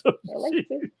 So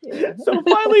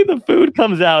finally the food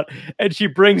comes out and she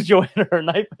brings Joanne her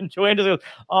knife and Joanne just goes,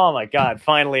 oh my God,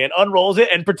 finally, and unrolls it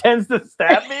and pretends to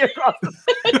stab me across the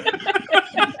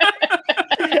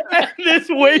and this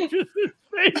waitress's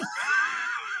face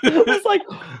was like,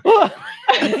 oh.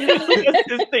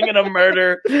 This thing in a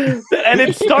murder, and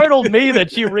it startled me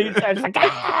that she reached. I was like,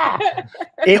 ah!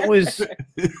 It was,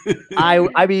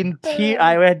 I mean,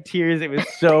 I had tears. It was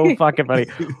so fucking funny.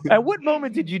 At what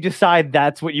moment did you decide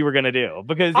that's what you were gonna do?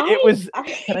 Because it was,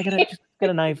 can I just get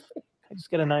a knife? I just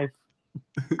get a knife.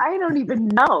 I don't even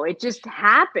know. It just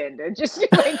happened. It just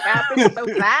like happened so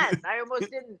fast. I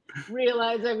almost didn't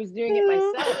realize I was doing it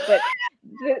myself. But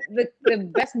the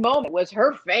best moment was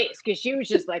her face because she was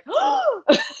just like, oh,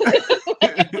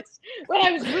 when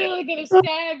I was really gonna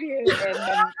stab you, and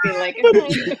then be like, it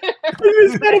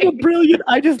was kind of brilliant.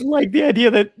 I just like the idea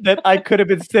that I could have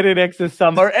been sitting next to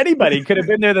or anybody could have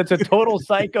been there that's a total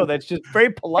psycho that's just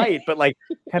very polite, but like,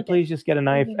 can I please just get a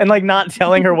knife? And like not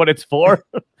telling her what it's for.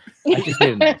 I just need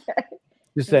a knife.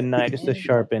 Just a knife, just a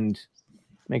sharpened.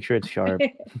 Make sure it's sharp.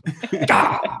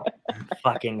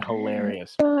 Fucking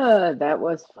hilarious. That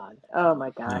was fun. Oh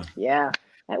my gosh, yeah,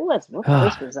 that was. What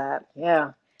place was that?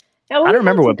 Yeah, I don't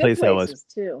remember what place that was.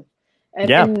 Too.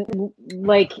 And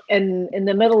like in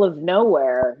the middle of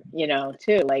nowhere, you know,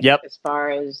 too. Like as far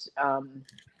as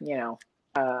you know,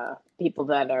 people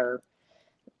that are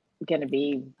going to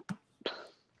be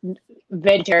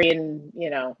vegetarian, you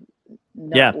know.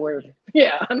 Not where,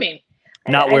 I mean,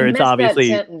 not where it's obviously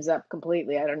that sentence up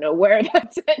completely. I don't know where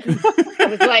that sentence. I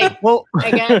was like, well,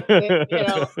 I got you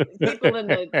know people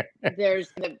in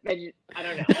there's the I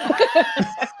don't know.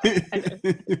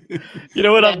 You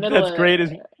know what? That's great.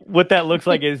 Is what that looks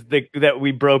like is that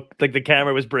we broke, like the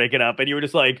camera was breaking up, and you were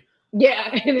just like,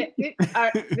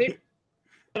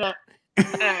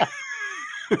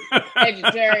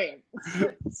 vegetarian.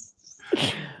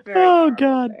 Oh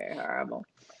God, very horrible.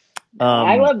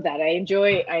 I love that. I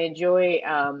enjoy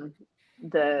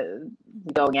the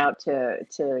going out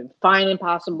to find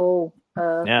impossible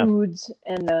foods,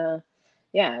 and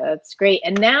that's great.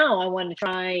 And now I want to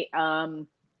try. I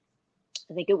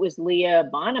think it was Leah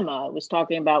Bonema was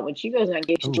talking about when she goes on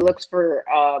gigs, she looks for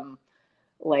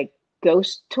like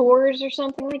ghost tours or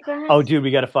something like that. Oh, dude,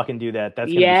 we got to fucking do that.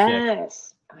 That's gonna be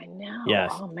sick. I know.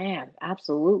 Yes. Oh man,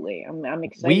 absolutely. I'm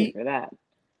excited for that.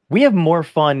 We have more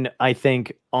fun, I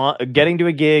think, getting to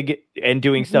a gig and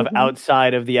doing stuff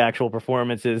outside of the actual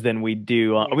performances than we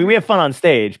do. I mean, we have fun on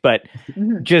stage, but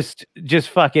just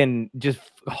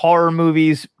horror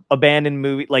movies, abandoned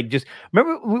movie. Like, just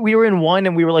remember we were in one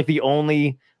and we were like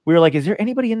we were like, is there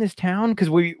anybody in this town? Because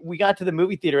we got to the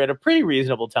movie theater at a pretty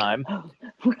reasonable time.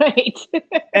 Right.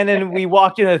 And then we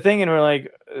walked into the thing and we're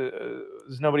like,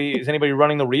 is anybody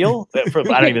running the reel? I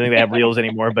don't even think they have reels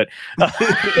anymore, but that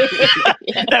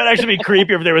would actually be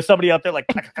creepy if there was somebody out there like,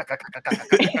 I'm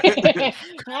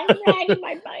riding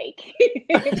my bike.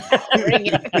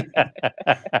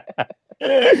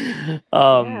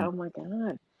 Oh my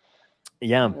God.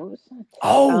 Yeah. What was that?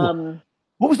 Oh,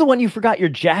 what was the one you forgot your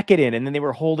jacket in? And then they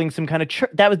were holding some kind of church.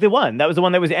 That was the one. That was the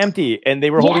one that was empty. And they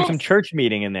were holding some church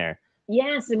meeting in there.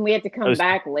 Yes, and we had to come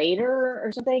back later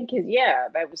or something because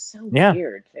that was so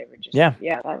weird. They were just that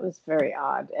was very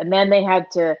odd. And then I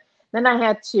had to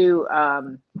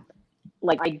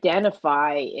like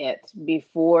identify it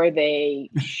before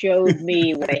they showed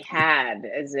me what they had,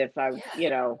 as if I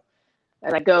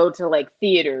and I go to like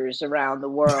theaters around the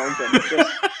world and just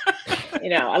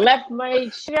I left my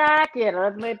jacket, I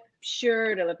left my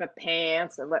shirt, I left my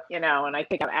pants, and I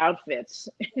pick out outfits.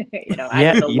 I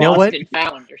don't know, lost and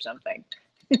found or something.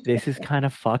 this is kind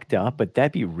of fucked up, but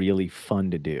that'd be really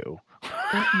fun to do.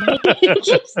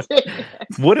 Interesting.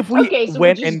 What if we okay, so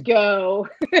went we just and go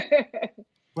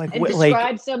like and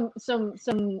describe some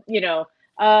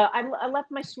I left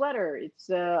my sweater. It's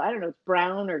I don't know, it's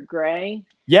brown or gray.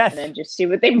 yes, And then just see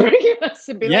what they bring us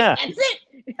and be like, that's it.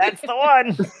 That's the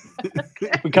one.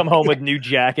 We come home with new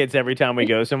jackets every time we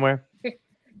go somewhere. You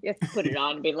have to put it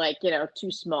on and be like, too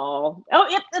small. Oh,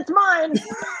 yep, that's mine.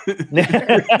 That's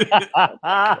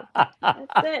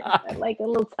it. I like a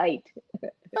little tight.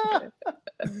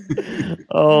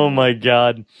 Oh my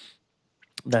God.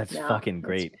 That's fucking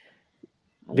great.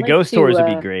 The like ghost tours would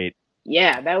be great.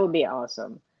 Yeah, that would be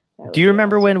awesome. Do you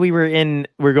remember when we went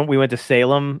to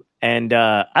Salem and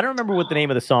I don't remember what the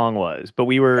name of the song was, but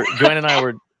Joanne and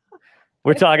I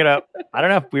we're talking about, I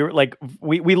don't know if we were like,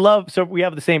 we love, so we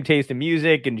have the same taste in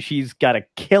music, and she's got a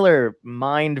killer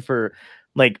mind for,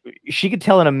 like, she could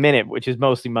tell in a minute, which is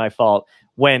mostly my fault,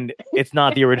 when it's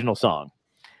not the original song.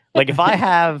 Like if I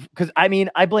have, because I mean,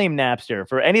 I blame Napster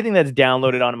for anything that's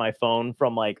downloaded onto my phone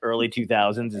from like early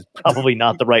 2000s is probably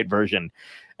not the right version.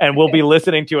 And we'll be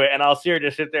listening to it and I'll see her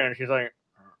just sit there and she's like,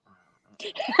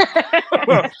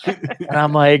 and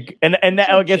I'm like, and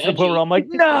now it gets to the point where I'm like,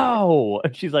 no.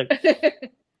 And she's like,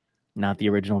 not the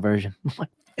original version. But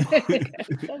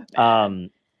I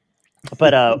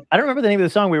don't remember the name of the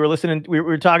song. We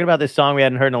were talking about this song we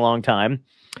hadn't heard in a long time.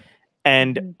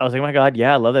 And I was like, oh my God,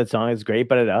 yeah, I love that song. It's great.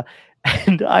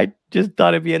 And I just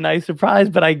thought it'd be a nice surprise,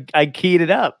 but I keyed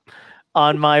it up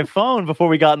on my phone before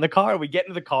we got in the car. We get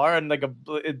into the car and like a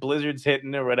blizzard's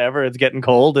hitting or whatever. It's getting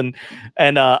cold. And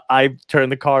I turn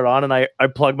the car on and I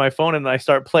plug my phone in and I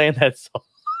start playing that song.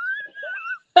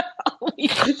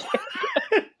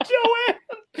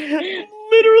 Joanne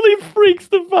literally freaks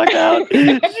the fuck out.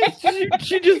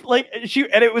 She just like,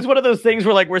 and it was one of those things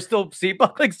where like we're still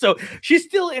seatbelting, so she's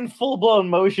still in full blown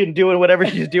motion doing whatever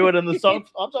she's doing in the song.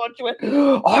 She went,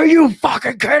 "Are you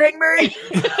fucking kidding me?"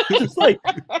 Just like,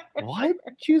 what?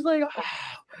 She's like,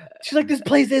 this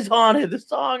place is haunted. The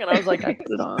song, and I was like, I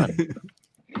put it on.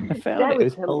 I found it. It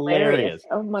was hilarious.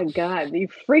 Oh my God, you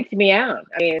freaked me out.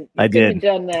 I mean, I did. Have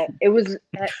done that. It's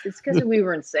because we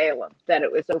were in Salem that it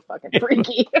was so fucking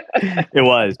freaky. It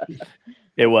was. Oh,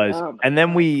 and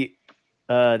then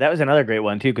that was another great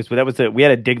one too, because we had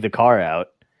to dig the car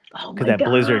out because that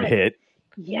blizzard hit.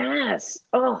 Yes.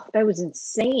 Oh, that was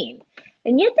insane.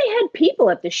 And yet they had people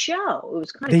at the show. It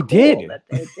was kind of cool. They did.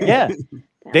 Yeah.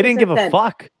 They didn't give a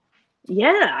fuck.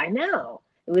 Yeah, I know.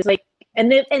 It was like. And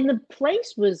the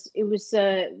place was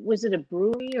it a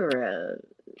brewery or a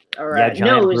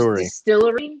no, it was brewery.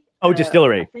 Distillery. Oh,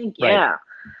 distillery. I think, right. yeah.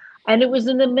 And it was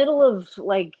in the middle of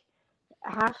like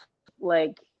half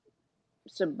like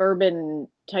suburban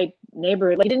type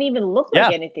neighborhood. Like it didn't even look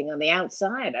like anything on the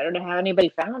outside. I don't know how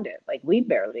anybody found it. Like we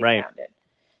barely found it.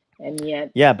 And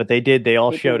yet but they did. They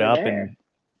all showed up there.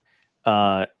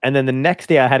 And then the next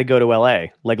day I had to go to LA.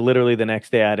 Like literally the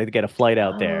next day I had to get a flight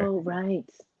out there. Oh, right.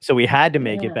 So we had to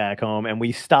make it back home, and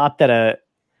we stopped at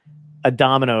a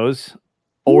Domino's,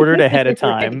 ordered ahead of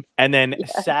time, and then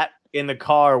sat in the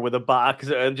car with a box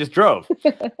and just drove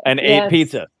and ate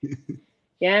pizza.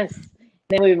 Yes.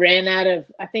 Then we ran out of,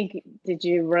 I think, did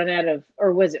you run out of,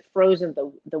 or was it frozen,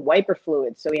 the wiper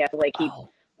fluid? So we had to like keep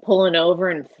pulling over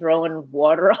and throwing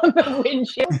water on the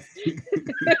windshield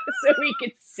so we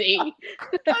could see. I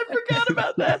forgot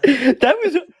about that.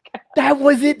 That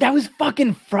was it. That was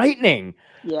fucking frightening.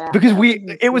 Yeah. Because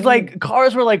it was like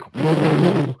cars were like,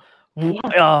 oh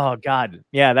God.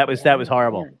 Yeah, that was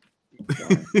horrible.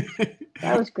 Yeah.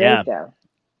 That was great though.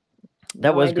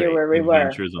 That was great. Where we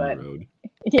Adventures were, on the road.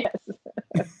 Yes.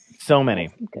 So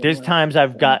many. There's times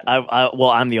I've got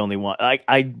I'm the only one.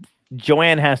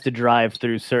 Joanne has to drive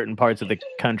through certain parts of the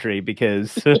country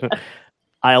because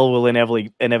I will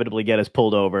inevitably get us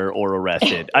pulled over or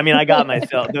arrested. I mean, I got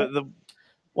myself the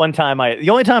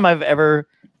only time I've ever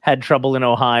had trouble in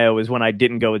Ohio is when I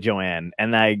didn't go with Joanne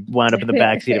and I wound up in the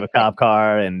backseat of a cop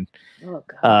car and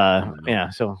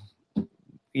so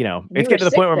it's getting to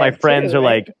the point where my friends are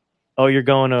like, oh, you're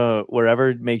going to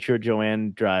wherever, make sure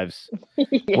Joanne drives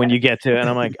when you get to, and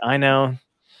I'm like, I know.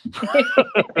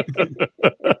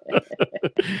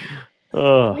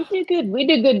 We do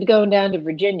good going down to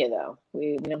Virginia though.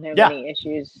 We don't have any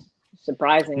issues.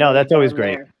 Surprisingly, no, that's always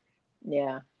great.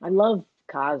 Yeah, I love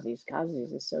Kazi's.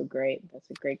 Kazi's is so great. That's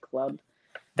a great club.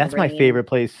 That's my favorite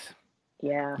place.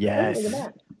 Yeah. Yes. Oh, look at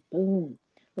that. Boom.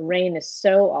 Lorraine is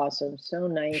so awesome, so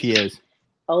nice. She is.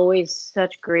 Always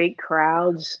such great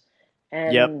crowds,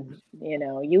 and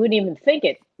you wouldn't even think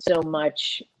it so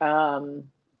much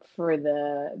for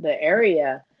the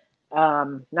area.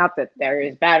 Not that the area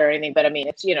is bad or anything, but I mean,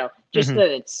 it's, just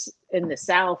that it's in the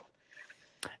South.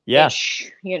 Yeah.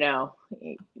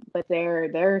 But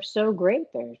they're so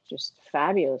great. They're just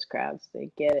fabulous crowds.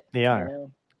 They get it. They are.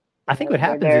 I think what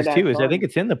happens is I think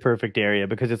it's in the perfect area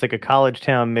because it's like a college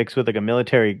town mixed with like a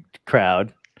military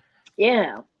crowd.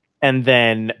 Yeah. And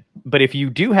then, but if you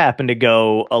do happen to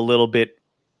go a little bit,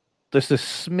 just a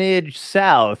smidge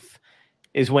south,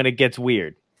 is when it gets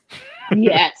weird.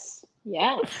 Yes.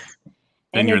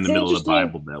 Then you're in the middle of the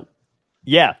Bible Belt.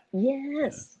 Yeah.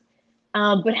 Yes.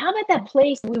 But how about that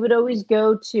place? We would always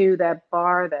go to that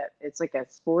bar that it's like a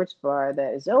sports bar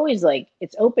that is always like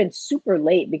it's open super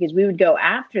late because we would go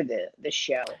after the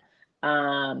show,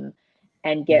 and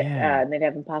get and they'd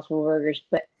have Impossible Burgers,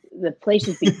 but the place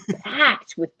would be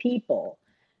packed with people.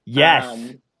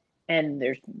 Yes, and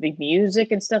there's big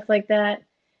music and stuff like that.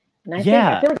 And I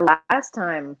feel like last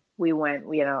time we went,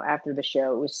 after the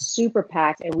show, it was super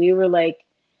packed, and we were like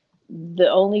the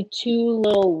only two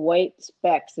little white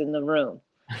specks in the room.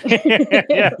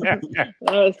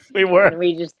 We were.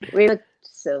 We looked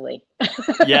silly.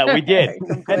 Yeah, we did.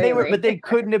 And they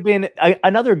couldn't have been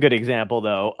another good example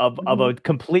though of a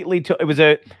completely. It was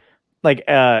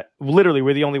literally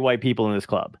we're the only white people in this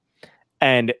club,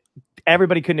 and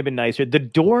everybody couldn't have been nicer. The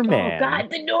doorman. Oh God,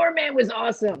 the doorman was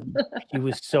awesome. He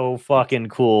was so fucking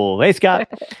cool. Hey Scott.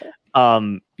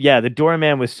 The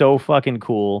doorman was so fucking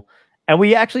cool. And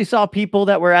we actually saw people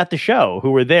that were at the show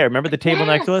who were there. Remember the table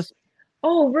next to us?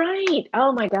 Oh, right.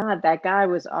 Oh, my God. That guy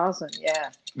was awesome. Yeah.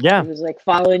 Yeah. He was like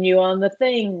following you on the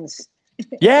things.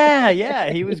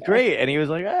 Yeah. He was great. And he was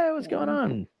like, hey, what's going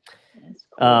on? That's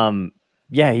cool.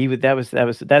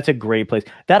 That's a great place.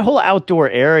 That whole outdoor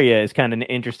area is kind of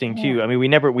interesting too. I mean, we've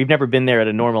never been there at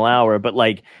a normal hour, but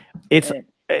like it's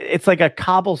like a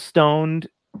cobblestoned,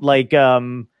 like,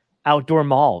 outdoor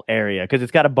mall area because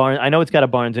it's got a barn. I know it's got a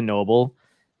Barnes and Noble.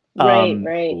 Right.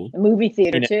 A movie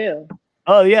theater too.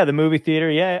 Oh yeah, the movie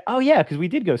theater. Yeah. Oh yeah, because we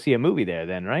did go see a movie there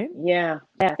then, right? Yeah.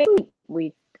 I think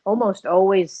we almost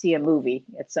always see a movie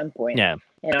at some point. Yeah.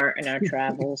 In our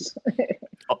travels.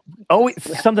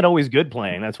 Something always good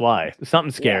playing. That's why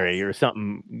something scary or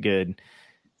something good.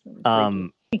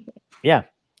 Yeah,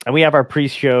 and we have our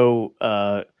pre-show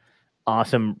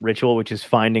awesome ritual, which is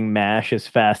finding MASH as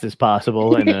fast as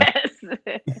possible in a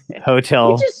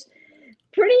hotel. Which is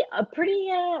pretty.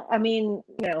 I mean,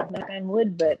 knock on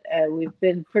wood, but we've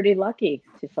been pretty lucky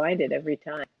to find it every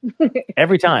time.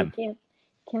 Every time.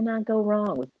 Cannot go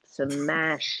wrong with some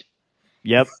MASH.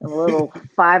 Yep. A little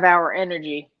 5-hour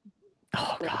energy.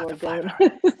 Oh God, 5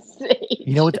 hours.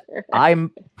 You know what?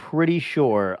 I'm pretty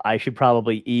sure I should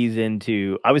probably ease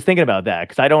into. I was thinking about that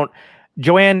because I don't.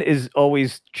 Joanne is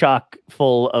always chock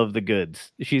full of the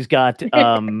goods. She's got it's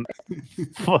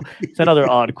another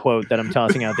odd quote that I'm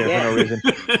tossing out there for no reason.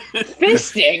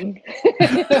 Fisting.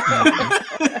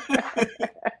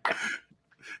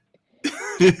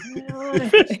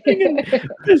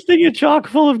 Fisting and chock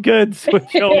full of goods with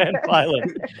Joanne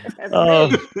Filan.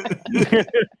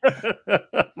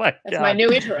 That's my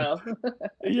new intro.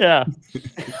 Yeah.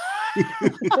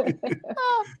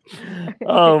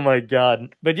 Oh my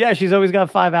God. But yeah, she's always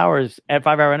got 5 hours and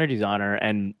 5-hour energies on her.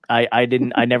 And I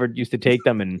never used to take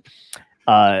them. And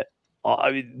some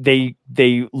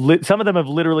of them have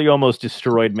literally almost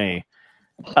destroyed me.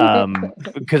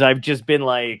 Because I've just been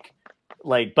like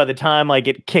by the time like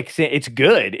it kicks in, it's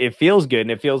good. It feels good.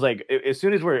 And it feels like as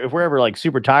soon as if we're ever like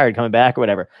super tired coming back or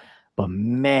whatever, but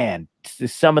man,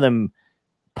 some of them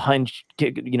punch,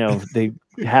 they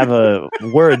have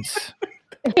words.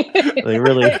 They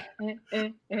really,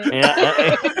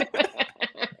 yeah.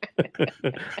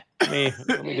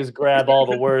 Let me just grab all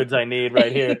the words I need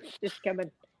right here. Just coming.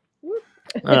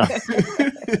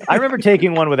 I remember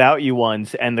taking one without you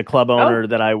once, and the club owner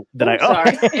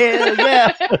sorry.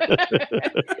 Yeah.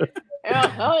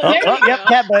 Yep,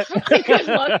 cat butt. Good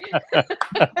luck.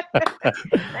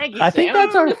 Thank you, I think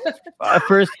that's our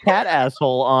first cat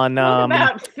asshole on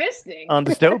about fisting on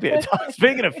Dystopia.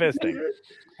 Speaking of fisting,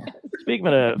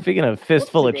 speaking of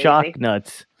fistful of chalk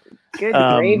nuts. Good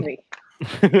gravy.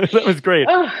 That was great.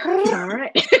 Oh, all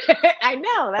right. I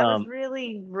know that was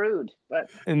really rude,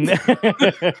 but I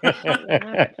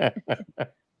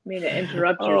mean to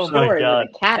interrupt your story with a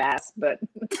cat ass, but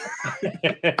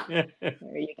there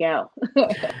you go.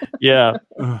 Yeah.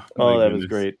 Oh, that was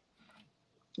great.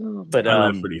 But I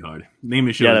laughed pretty hard. Name of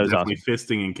the show is definitely awesome.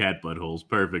 Fisting and cat buttholes.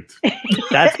 Perfect.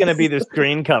 That's gonna be the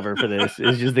screen cover for this.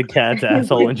 Is just the cat's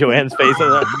asshole and Joanne's face.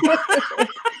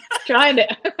 Trying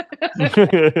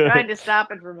to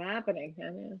stop it from happening.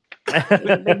 He's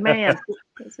a big man.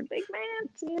 He's a big man,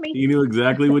 Sammy. He knew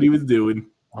exactly what he was doing.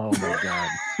 Oh my god.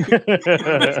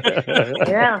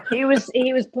 Yeah, he was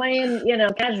playing,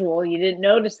 casual. You didn't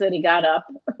notice that he got up.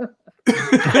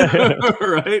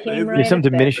 Right. There's some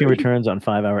diminishing returns on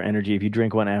 5-hour energy. If you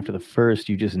drink one after the first,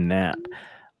 you just nap.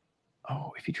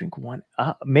 Oh, if you drink one,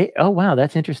 oh wow,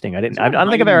 that's interesting. I don't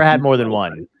think I've ever had more than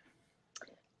one.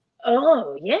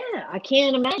 Oh yeah, I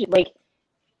can't imagine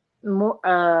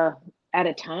more at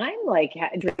a time. Like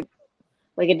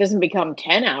it doesn't become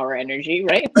 10-hour energy,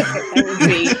 right?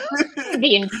 That would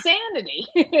be insanity.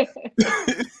 Why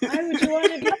would you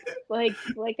want to do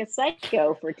like a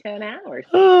psycho for 10 hours?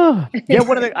 Oh,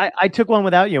 yeah, I took one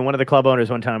without you, and one of the club owners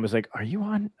one time was like, "Are you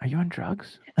on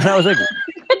drugs?" And I was like,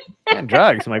 "On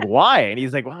drugs?" I'm like, "Why?" And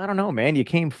he's like, "Well, I don't know, man. You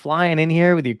came flying in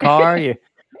here with your car. You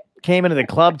came into the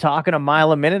club talking a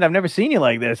mile a minute. I've never seen you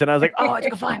like this." And I was like, "Oh, I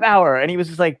took a 5-hour." And he was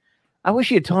just like, "I wish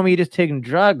you had told me you just taken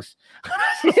drugs."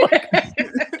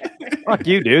 Fuck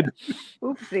you, dude.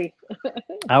 Oopsie.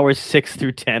 Hours 6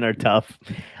 through 10 are tough.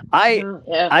 I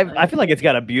feel like it's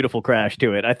got a beautiful crash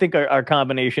to it. I think our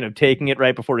combination of taking it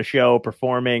right before the show,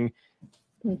 performing,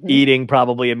 eating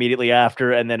probably immediately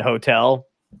after, and then hotel.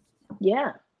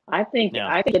 Yeah, I think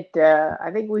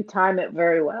we time it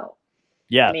very well.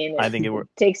 Yeah, I mean, I think it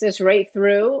takes us right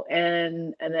through,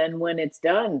 and then when it's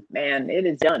done, man, it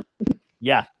is done.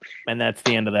 Yeah, and that's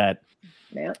the end of that.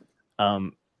 Yeah.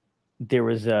 There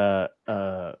was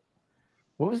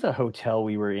what was the hotel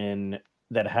we were in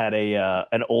that had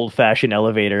an old-fashioned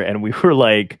elevator, and we were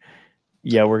like,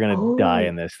 yeah, we're gonna die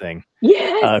in this thing.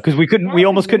 Yeah, because we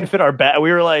almost couldn't fit our bag.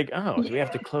 We were like, oh, do we have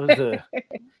to close the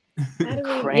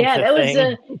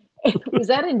was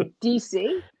that in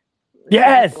DC?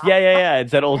 Yes, yeah.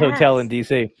 It's that old hotel in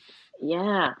DC.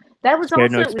 Yeah, that was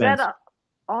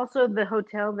also the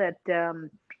hotel that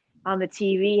on the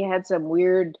TV had some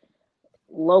weird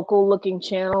local looking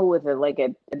channel with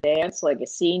a dance, like a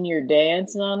senior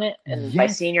dance on it, and by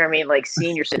senior I mean like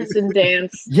senior citizen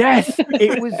dance. Yes,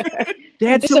 it was. They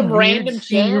had some random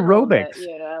senior aerobics.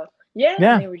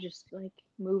 Yeah. They were just like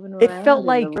moving around. It felt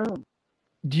like. The room.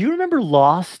 Do you remember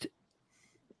Lost?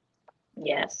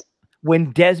 Yes.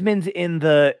 When Desmond's in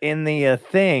the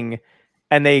thing,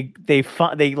 and they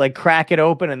like crack it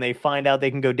open, and they find out they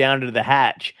can go down to the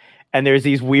hatch. And there's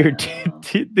these weird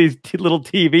these little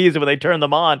TVs, and when they turn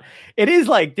them on, it is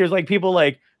like there's like people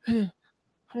like yeah,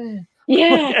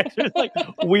 there's like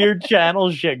weird channel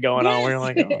shit going on. Where you're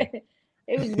like, oh.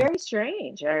 It was very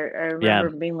strange. I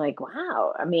remember being like,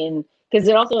 wow. I mean, because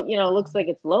it also looks like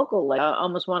it's local. Like I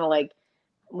almost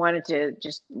wanted to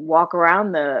just walk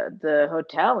around the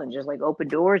hotel and just like open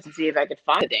doors and see if I could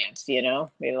find a dance. Be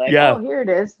like, oh, here it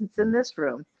is. It's in this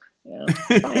room.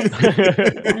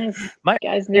 My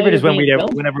favorite is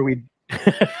whenever we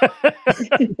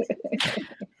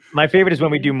my favorite is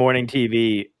when we do morning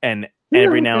TV, and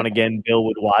every now and again Bill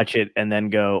would watch it and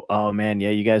then go, oh man, yeah,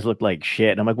 you guys look like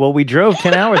shit. And I'm like, well, we drove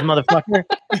 10 hours, motherfucker,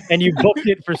 and you booked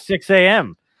it for 6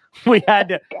 a.m. We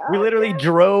literally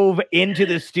drove into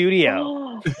the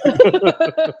studio.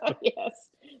 Yes,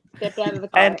 stepped out of the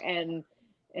car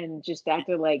and just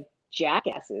acted like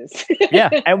jackasses. Yeah,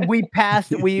 and we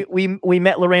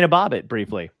met Lorena Bobbitt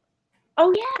briefly.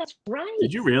 Oh yeah, that's right.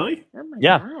 Did you really? Oh my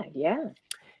god, yeah.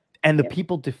 And the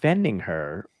people defending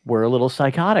her were a little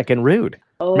psychotic and rude.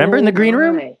 Remember in the green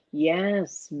room?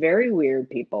 Yes, very weird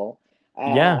people.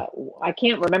 Yeah, I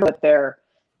can't remember what their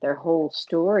whole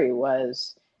story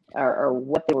was, or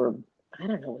what they were. I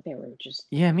don't know what they were just.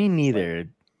 Yeah, me neither. Like,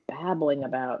 babbling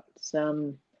about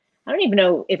some. I don't even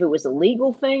know if it was a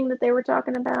legal thing that they were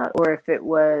talking about, or if it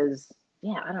was.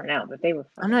 Yeah, I don't know, but they were.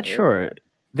 I'm not sure.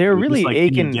 They're really like,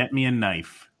 aching. Get me a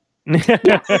knife.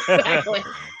 Exactly.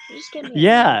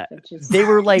 Yeah, they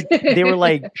were like,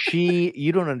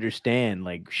 you don't understand.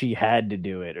 Like she had to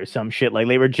do it or some shit. Like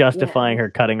they were justifying her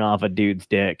cutting off a dude's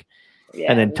dick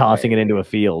and then tossing it into a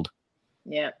field.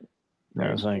 Yeah, and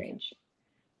I was like,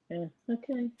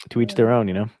 okay. To each their own,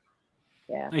 Yeah,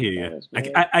 I hear you.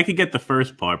 I could get the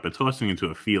first part, but tossing into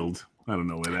a field, I don't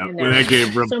know where that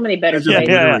came from. So many better ways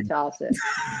to toss it.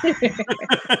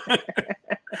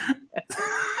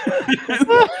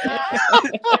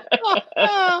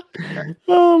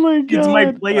 Oh my god! Kids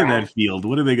might play in that field.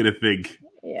 What are they gonna think?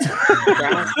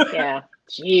 Yeah.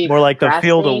 Jeez, more like the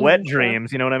field of wet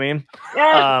dreams. You know what I mean?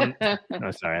 No,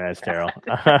 sorry, that's terrible.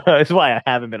 That's why I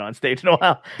haven't been on stage in a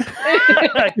while.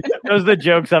 Those are the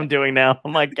jokes I'm doing now.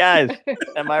 I'm like, guys,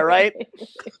 am I right?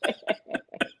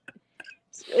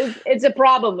 It's a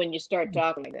problem when you start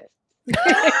talking like this.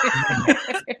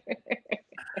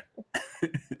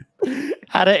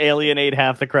 How to alienate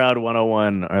half the crowd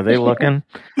 101. Are they looking?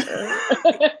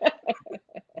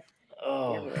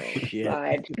 Oh, shit.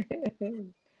 Oh,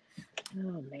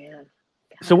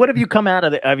 So what have you come out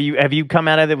of it? Have you come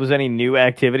out of it with any new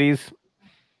activities?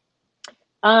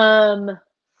 Yeah,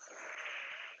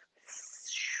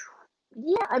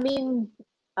 I mean,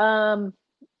 I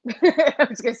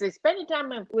was gonna say spending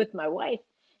time with my wife,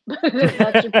 but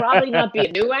that should probably not be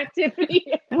a new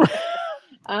activity.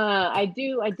 I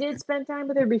did spend time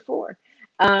with her before,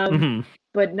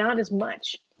 but not as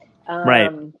much.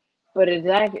 Right. But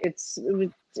it's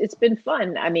been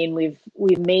fun. I mean,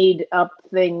 we've made up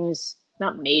things.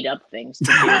 Not made up things to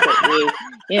do, but we,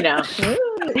 and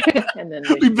then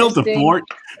we built a fort.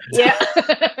 Yeah.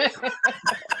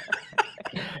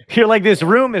 You're like, this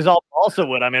room is also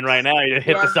what I'm in right now. You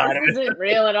hit the side of it. This isn't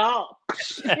real at all.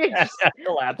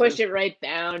 Push it right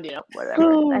down,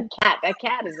 whatever. That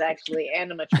cat is actually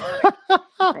animatronic.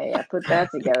 I put that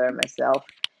together myself.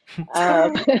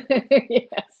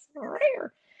 Yes,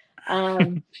 rare.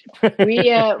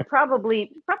 We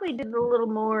probably did a little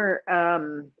more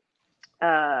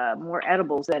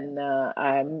edibles than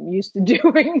I'm used to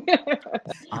doing.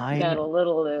 Got a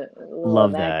little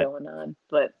love of that going on,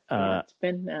 but it's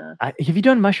been. Have you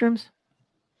done mushrooms?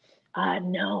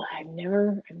 No, I've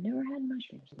never had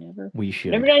mushrooms. Never. We should.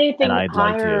 Never done anything and I'd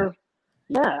higher. Like to.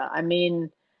 Yeah, I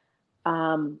mean,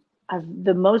 I've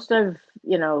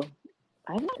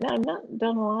not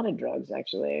done a lot of drugs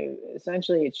actually.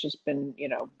 Essentially, it's just been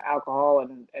alcohol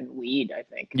and weed. I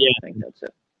think. Yeah. I think that's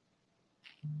it.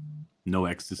 No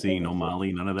ecstasy, no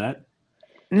Molly, none of that.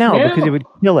 No, because it would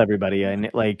kill everybody.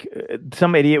 And like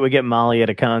some idiot would get Molly at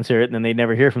a concert, and then they'd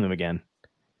never hear from them again.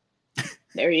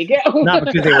 There you go. Not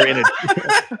because they were in it.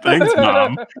 Thanks,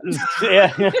 Mom.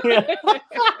 Yeah.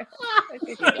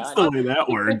 That's the way that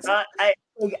works.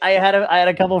 I had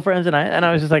a couple of friends, and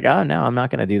I was just like, oh no, I'm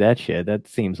not gonna do that shit. That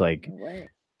seems like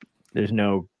there's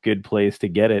no good place to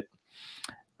get it.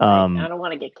 I don't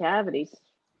want to get cavities.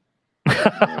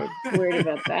 I'm worried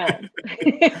about that.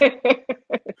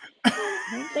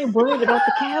 Aren't they worried about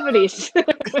the cavities? See,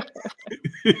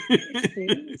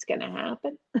 it's gonna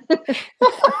happen.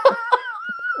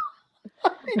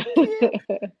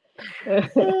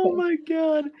 Oh my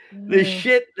god, the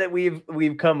shit that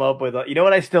we've come up with. You know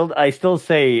what? I still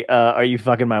say, "Are you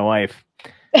fucking my wife?"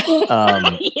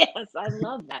 Yes, I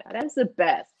love that. That's the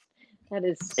best. That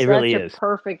is such a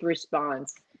perfect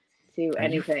response to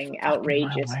anything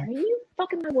outrageous. Are you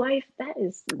fucking my wife? That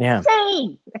is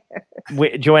insane.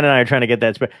 Joanne and I are trying to get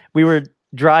that. We were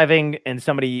driving and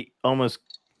somebody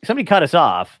cut us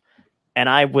off, and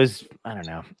I don't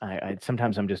know. I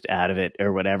sometimes I'm just out of it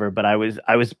or whatever. But I was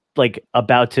like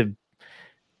about to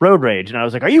road rage, and I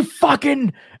was like, "Are you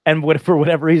fucking?" And for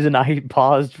whatever reason, I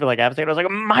paused for like half a second. I was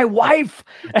like, "My wife."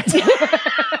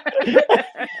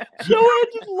 Joanne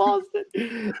just lost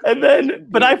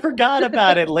it. But I forgot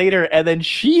about it later. And then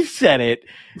she said it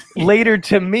later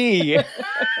to me.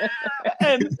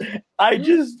 And I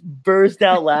just burst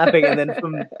out laughing. And then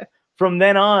from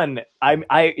then on,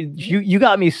 you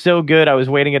got me so good. I was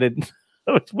waiting at a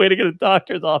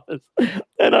doctor's office,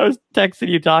 and I was texting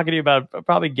you, talking to you about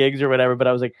probably gigs or whatever. But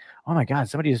I was like, "Oh my god,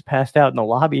 somebody just passed out in the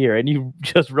lobby here," and you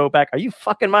just wrote back, "Are you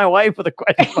fucking my wife?" with a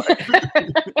question mark.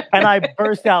 And I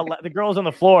burst out. The girl's on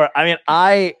the floor. I mean,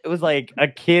 I was like a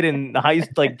kid in high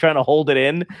school, like trying to hold it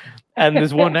in. And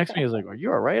this one next to me was like, "Are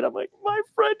you all right?" I'm like, "My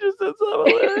friend just said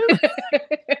something,"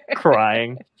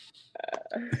 crying.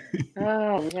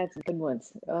 Oh, we had some good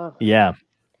ones. Oh. Yeah.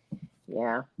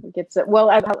 Yeah, it gets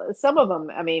some of them.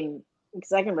 I mean,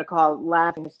 because I can recall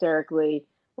laughing hysterically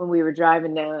when we were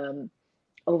driving down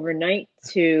overnight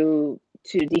to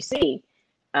DC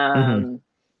to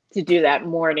do that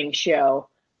morning show,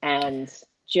 and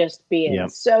just being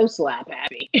so slap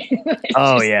happy.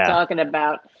 Talking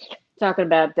about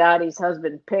Dottie's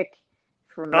husband Pick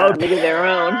from League of Their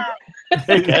Own.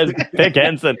 Pick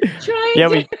Henson.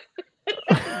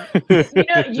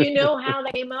 You know how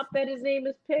that came up that his name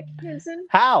is Pick Henson?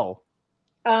 How?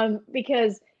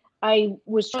 Because I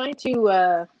was trying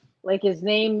to his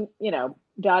name,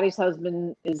 Dottie's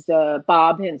husband is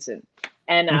Bob Henson.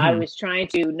 And I was trying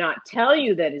to not tell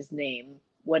you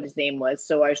what his name was.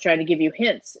 So I was trying to give you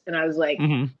hints. And I was like,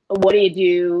 what do you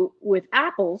do with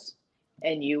apples?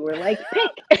 And you were like,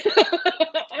 Pick. And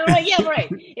I'm like, yeah, right.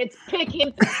 It's Pick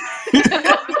Henson.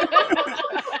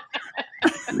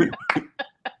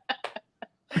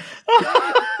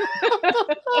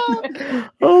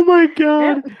 Oh my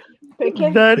god,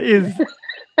 that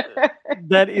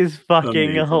is fucking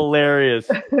amazing. Hilarious.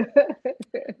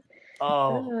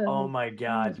 Oh my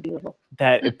god,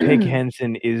 that Pick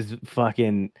Henson is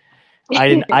fucking.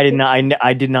 I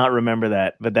did not remember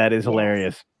that, but that is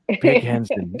hilarious. Pick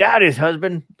Henson, Daddy's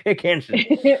husband, Pick Henson.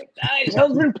 Daddy's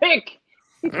husband, Pick.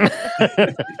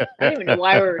 I don't even know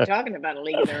why we were talking about a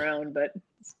league of their own, but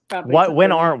it's probably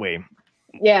when aren't we?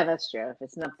 Yeah, that's true. If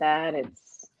it's not that,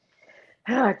 it's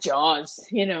Jaws,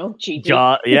 cheapy.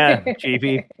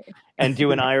 Cheapy. And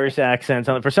doing Irish accents.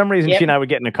 For some reason, she and I would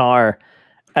get in a car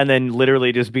and then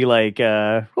literally just be like,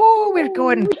 we're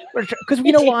going. Because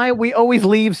you know why? We always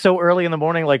leave so early in the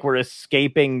morning like we're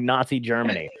escaping Nazi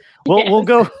Germany. We'll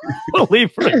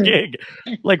leave for a gig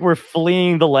like we're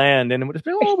fleeing the land, and we'll just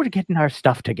be, we're getting our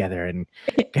stuff together and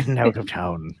getting out of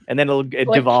town. And then it'll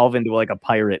devolve into like a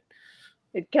pirate.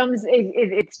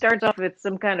 It starts off with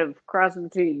some kind of cross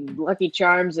between Lucky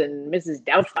Charms and Mrs.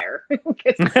 Doubtfire.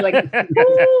 It's like,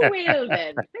 oh, well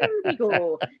then, there we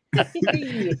go. It's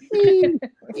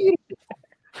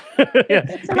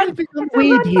a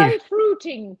weed here.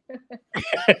 Fruiting.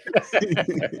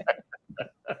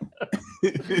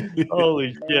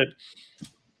 Holy shit.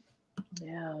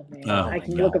 Yeah, man. I'm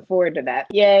looking forward to that.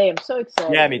 Yay, I'm so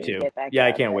excited. Yeah, me too. Yeah,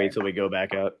 I can't wait till we go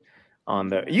back out. On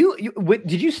the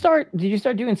did you start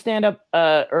doing stand up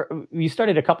or you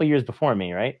started a couple years before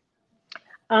me, right?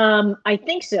 I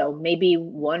think so, maybe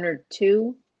 1 or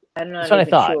 2. I'm not even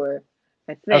sure.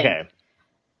 I think okay.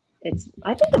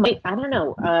 I don't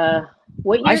know.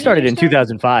 What year I started in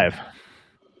 2005.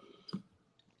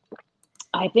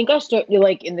 I think I started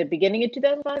like in the beginning of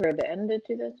 2005 or the end of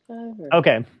 2005.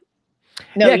 Okay.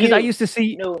 No, yeah, because I used to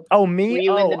see. No. Oh, me.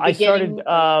 I started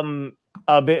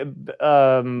a bit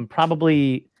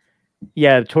probably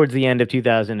towards the end of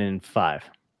 2005.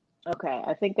 Okay,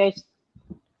 I think it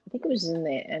was in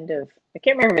the end of, I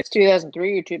can't remember if it's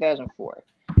 2003 or 2004.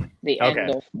 The end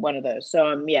of one of those.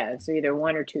 So it's either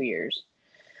 1 or 2 years.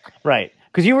 Right,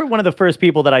 because you were one of the first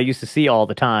people that I used to see all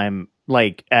the time,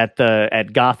 like at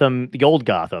Gotham, the old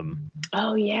Gotham.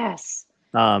 Oh yes.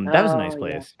 That was a nice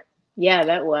place. Yeah,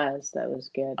 that was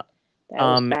good. That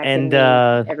was back in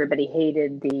everybody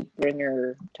hated the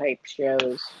bringer type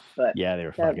shows, but yeah, they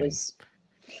were that fucking...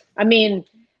 I mean,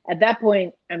 at that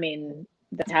point,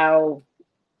 that's how,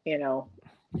 a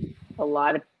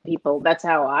lot of people, that's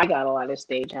how I got a lot of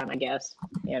stage time, I guess.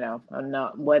 I'm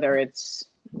not, whether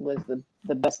was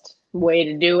the best way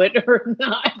to do it or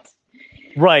not.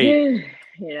 Right.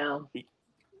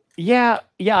 Yeah,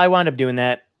 I wound up doing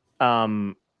that.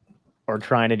 Or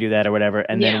trying to do that or whatever,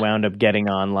 and then wound up getting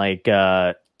on like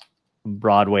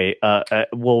Broadway.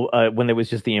 When it was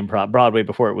just the improv, Broadway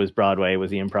before it was Broadway, it was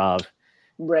the improv.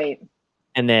 Right.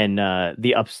 And then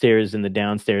the upstairs and the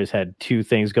downstairs had 2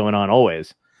 things going on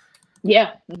always.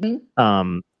 Yeah. Mm-hmm.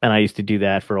 And I used to do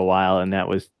that for a while, and that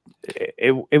was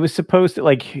it was supposed to,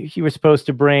 like, you were supposed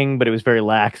to bring, but it was very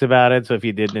lax about it. So if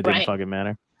you didn't, it didn't fucking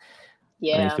matter.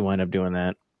 Yeah. I used to wind up doing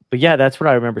that. But yeah, that's what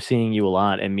I remember seeing you a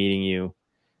lot and meeting you.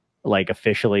 Like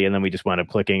officially, and then we just wound up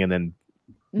clicking, and then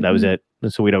that was it.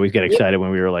 And so we'd always get excited when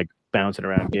we were like bouncing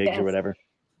around gigs or whatever.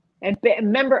 And I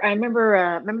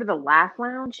remember the Laugh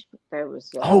Lounge. That was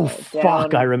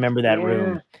fuck! I remember that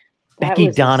room.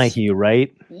 Becky Donahue,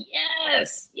 right?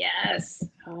 Yes.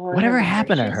 Oh, whatever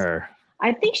happened to her?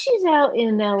 I think she's out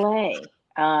in LA.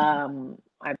 I'm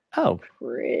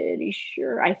pretty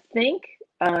sure. I think.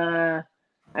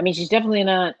 She's definitely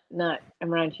not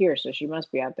around here, so she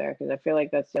must be out there, because I feel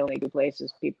like that's the only good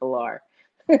places people are.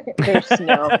 There's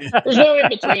no in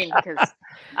between, because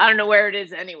I don't know where it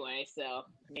is anyway. So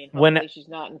hopefully she's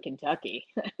not in Kentucky.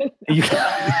 Well,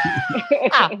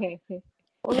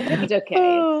 it's okay.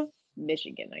 It's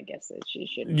Michigan, I guess that she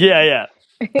should. Yeah.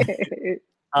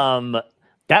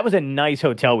 That was a nice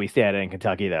hotel we stayed at in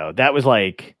Kentucky, though. That was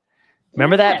like,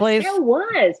 remember that place? There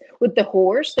was with the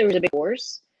horse. There was a big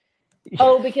horse.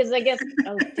 Oh, because I guess.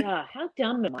 Oh, duh. How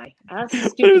dumb am I?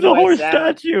 It was a horse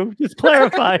statue. Just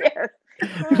clarify.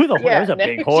 It was a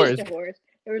big horse.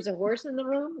 There was a horse in the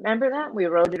room. Remember that? We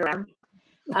rode it around.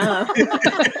 I'm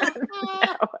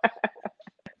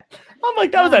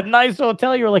like, that was a nice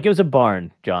hotel. You were like, it was a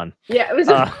barn, John. Yeah, it was.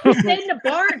 We stayed in a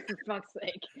barn, for fuck's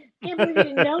sake. Can't believe you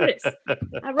didn't notice.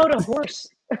 I rode a horse.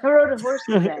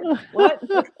 In bed. What?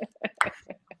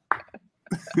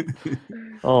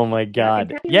 Oh my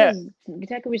god!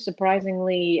 Kentucky was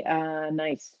surprisingly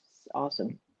nice.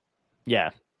 Awesome.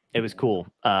 Yeah, it was cool.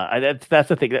 That's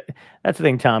the thing. That's the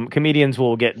thing, Tom. Comedians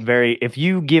will get very. If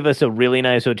you give us a really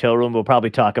nice hotel room, we'll probably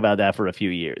talk about that for a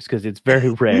few years, because it's very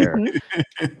rare.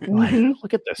 Like,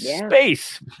 look at the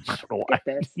space. I don't know why.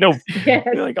 No,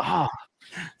 you're like,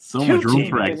 so much room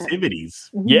for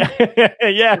activities. Yeah.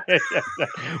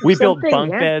 We built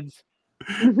bunk beds.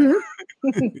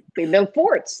 They built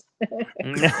forts.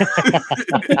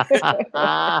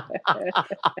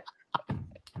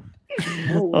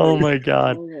 Oh my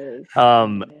God.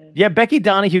 Yeah, Becky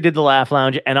Donahue did the Laugh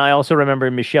Lounge, and I also remember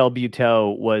Michelle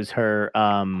Buteau was her.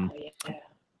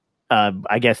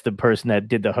 I guess the person that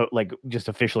did the just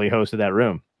officially hosted that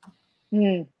room.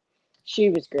 She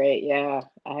was great. Yeah,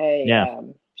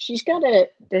 she's got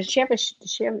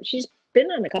she's been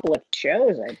on a couple of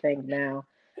shows, I think now.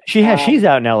 She has. She's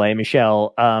out in LA,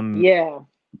 Michelle. Yeah.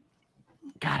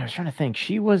 God, I was trying to think.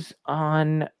 She was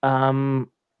on.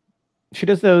 She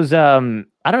does those. I don't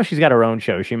know if she's got her own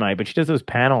show. She might, but she does those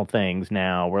panel things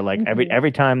now, where like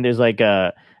every time there's like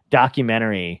a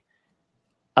documentary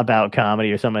about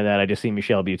comedy or something like that, I just see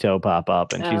Michelle Buteau pop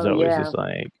up, and she's always just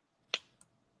like,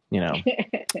 you know,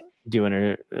 doing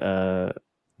her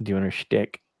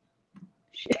shtick.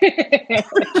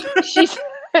 She's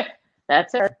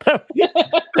that's her.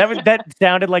 that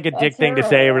sounded like a dick thing to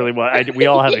say. Really, well, we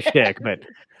all have a shtick, but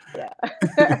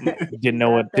didn't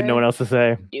know what else to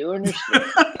say. Doing her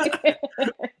shtick.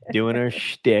 Doing her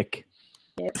shtick.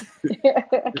 Yep.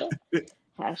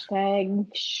 Hashtag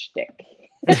shtick.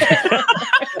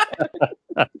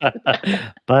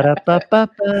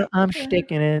 Ba-da-ba-ba-ba, I'm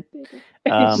sticking it.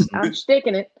 I'm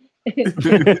sticking it.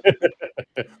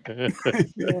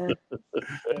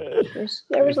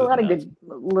 There was a lot of good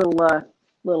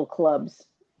little clubs,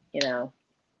 you know.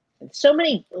 And so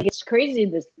many. Like, it's crazy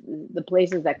the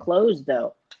places that closed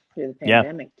though through the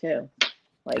pandemic too,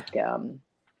 like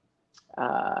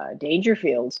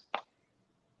Dangerfields.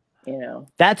 You know,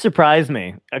 that surprised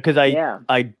me because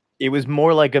it was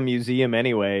more like a museum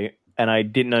anyway, and I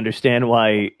didn't understand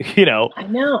why. You know, I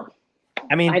know.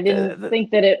 I mean, I didn't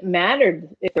think that it mattered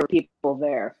if there were people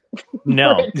there.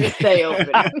 No, to stay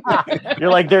open. You're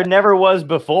like, there never was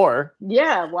before.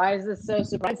 Yeah, why is this so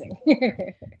surprising?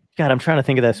 God, I'm trying to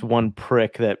think of this one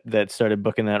prick that started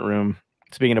booking that room.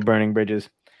 Speaking of burning bridges,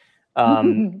 what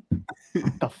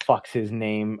the fuck's his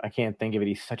name? I can't think of it.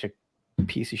 He's such a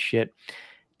piece of shit.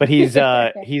 But he's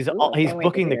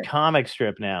booking the comic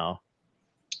strip now.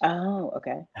 Oh,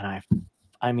 okay. And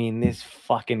I mean, this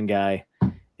fucking guy.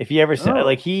 If you ever said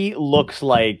like, he looks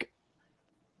like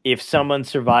if someone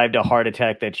survived a heart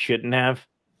attack that shouldn't have.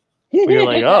 You're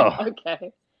like, oh,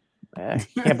 okay. I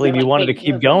can't believe you wanted to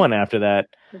keep going after that.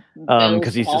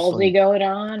 Because he's just like, going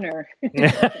on, or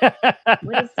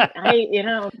what is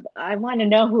it? I want to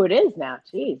know who it is now.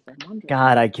 Jeez,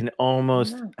 God, I can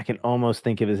almost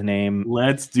think of his name.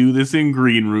 Let's do this in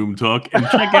green room talk and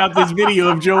check out this video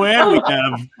of Joanne we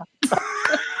have.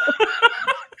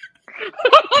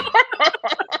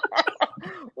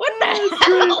 What the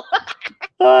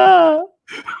hell?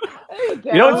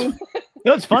 You know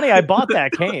what's funny? I bought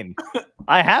that cane.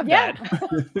 I have that.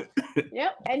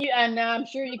 Yep, and I'm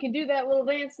sure you can do that little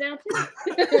dance now too.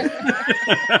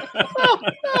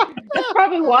 That's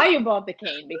probably why you bought the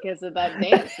cane, because of that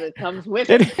dance that comes with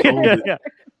it.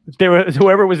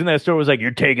 Whoever was in that store was like, "You're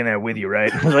taking that with you,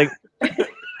 right?" I was like, "Oh,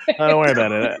 don't worry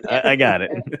about it. I got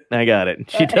it. I got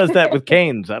it." She does that with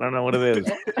canes. I don't know what it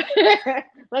is.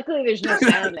 Luckily, there's no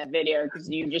sound in that video because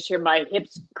you just hear my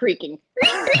hips creaking.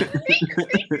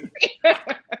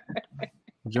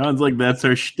 John's like, that's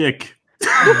her shtick.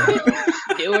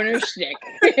 Doing her shtick.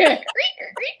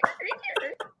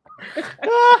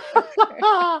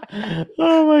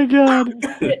 Oh my God.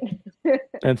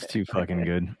 That's too fucking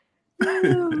good.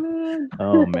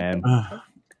 Oh man.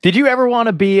 Did you ever want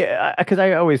to be, because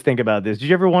I always think about this, did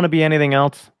you ever want to be anything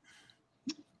else?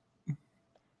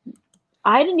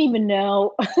 I didn't even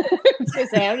know. I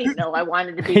don't even know I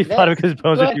wanted to be He thought of his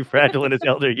bones are too fragile in his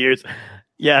elder years.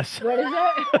 Yes. What is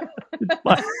that? It's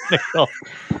my nickel.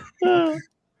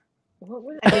 What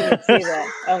would I didn't see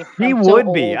that? Oh, he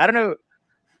would be. I don't know.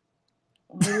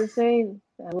 What did you say?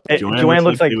 Joanne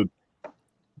looks like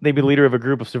they'd be leader of a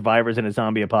group of survivors in a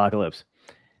zombie apocalypse.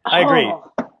 I agree.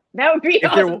 That would be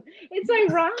awesome. It's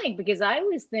ironic because I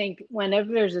always think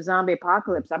whenever there's a zombie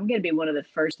apocalypse, I'm going to be one of the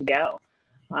first to go.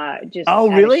 Just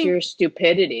really? Sheer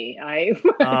stupidity. I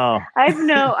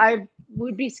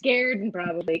would be scared and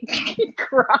probably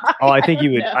cry. Oh, I think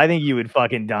you would. I think you would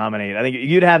fucking dominate. I think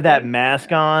you'd have that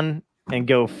mask on and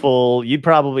go full. You'd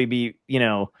probably be,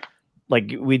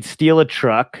 like we'd steal a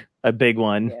truck, a big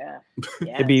one. Yeah.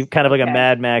 Yes. It'd be kind of like a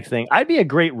Mad Max thing. I'd be a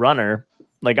great runner.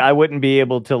 Like I wouldn't be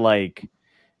able to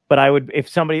but I would, if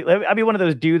somebody, I'd be one of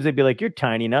those dudes. They'd be like, "You're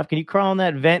tiny enough. Can you crawl in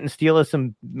that vent and steal us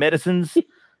some medicines?"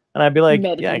 And I'd be like,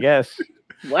 medicines. Yeah, I guess.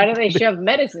 Why do they shove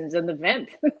medicines in the vent?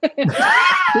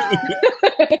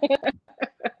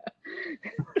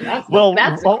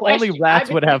 Only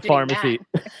rats would have pharmacy.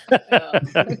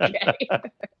 Okay. God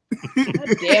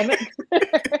damn it.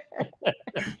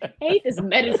 I hate this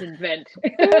medicine vent.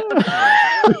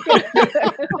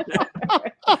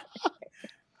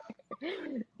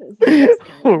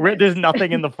 There's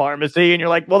nothing in the pharmacy, and you're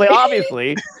like, well, they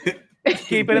obviously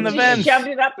keep it in the vents. Shoved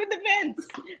it up in the vents.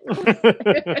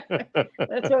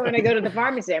 That's why when I go to the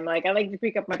pharmacy, I'm like, I like to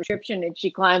pick up my prescription, and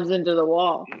she climbs into the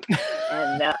wall,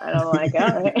 and I'm like,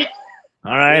 all right.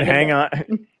 All right, hang on.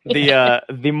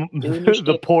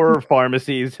 The poorer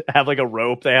pharmacies have like a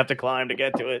rope they have to climb to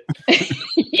get to it.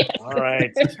 Yes. All right,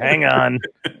 hang on.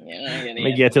 Yeah, Let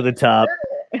me get to the top.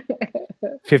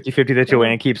 50-50 that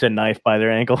Joanne keeps a knife by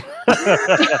their ankle. Let's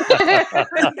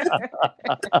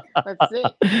see.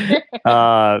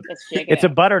 Let's check It's it a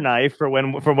butter knife for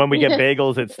when we get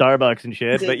bagels at Starbucks and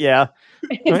shit. But yeah.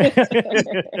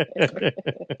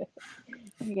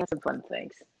 You got some fun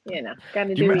things.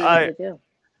 Gotta Do you do what you gotta do.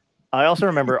 I also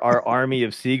remember our army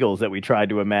of seagulls that we tried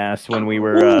to amass when we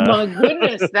were. Oh my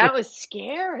goodness, that was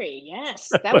scary.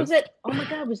 Yes, that was it. Oh my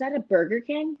God, was that at Burger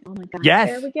King? Oh my God, yes.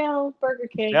 There we go, Burger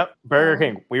King. Yep, Burger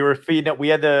King. We were feeding it. I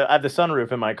had the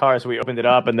sunroof in my car, so we opened it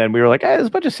up, and then we were like, "Hey, there's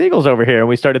a bunch of seagulls over here," and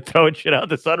we started throwing shit out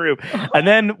the sunroof. And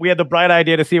then we had the bright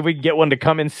idea to see if we could get one to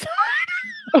come inside.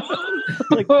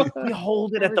 Like we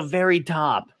hold it at the very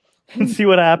top and see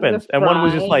what happens. And one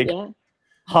was just like. Yeah.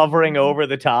 Hovering over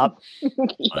the top.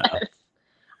 Yes.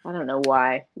 I don't know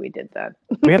why we did that.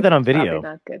 We have that on video. Probably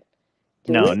not good.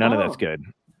 No, none of that's good.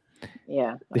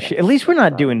 Yeah. At least we're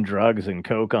not doing drugs and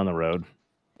coke on the road.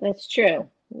 That's true.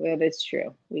 That is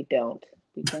true. We don't.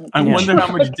 I wonder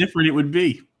how much different it would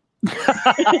be.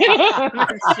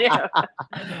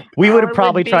 We would have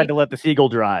probably tried to let the seagull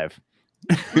drive.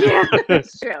 Yeah,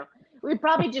 that's true. We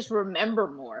probably just remember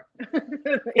more. We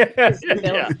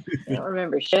don't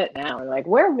remember shit now. We're like,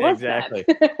 where was that?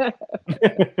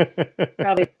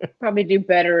 probably do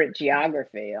better at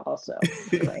geography also.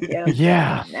 Like,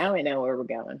 yeah. Now we know where we're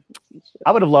going.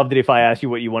 I would have loved it if I asked you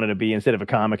what you wanted to be instead of a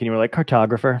comic, and you were like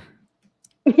cartographer.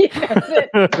 Yeah, that's it.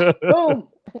 Boom.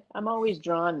 I'm always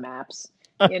drawing maps.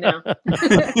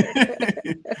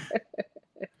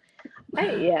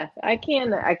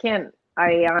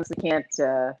 I honestly can't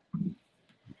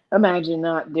imagine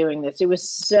not doing this. It was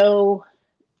so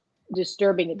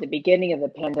disturbing at the beginning of the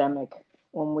pandemic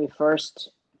when it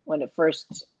first not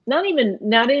even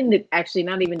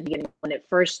the beginning, when it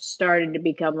first started to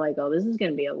become like, oh, this is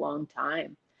going to be a long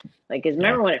time. Like, because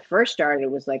remember when it first started,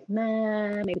 it was like,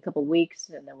 maybe a couple weeks,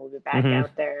 and then we'll be back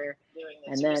out there.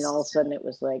 And then all of a sudden it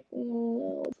was like,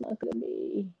 no, it's not going to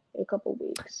be a couple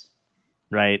weeks.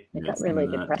 Right. It got really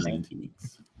depressing.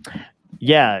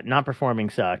 Yeah, not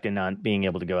performing sucked, and not being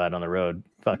able to go out on the road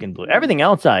fucking blew. Everything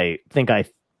else I think I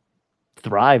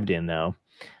thrived in, though.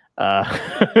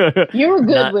 You were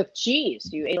good with cheese.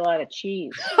 You ate a lot of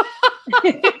cheese.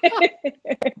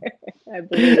 I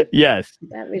believe. Yes.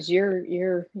 That was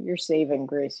your saving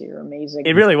grace. You're amazing.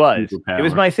 It really was. It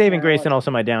was my saving grace and also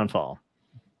my downfall.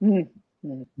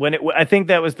 Mm-hmm. I think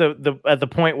that was at the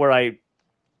point where I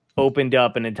opened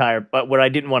up but where I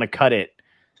didn't want to cut it.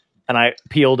 And I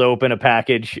peeled open a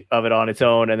package of it on its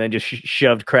own, and then just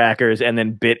shoved crackers and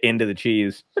then bit into the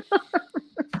cheese.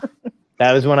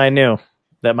 That was when I knew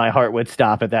that my heart would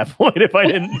stop at that point if I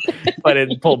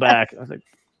didn't pull back. I was like,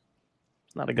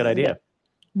 it's not a good idea.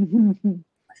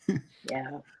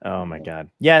 Yeah. Oh my God.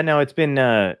 Yeah. No, it's been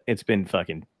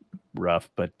fucking rough,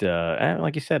 but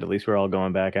like you said, at least we're all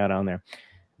going back out on there.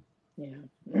 Yeah.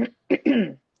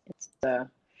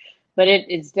 But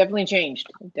it's definitely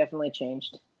changed. It definitely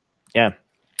changed. Yeah.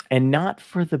 And not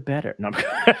for the better. No.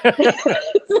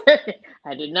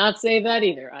 I did not say that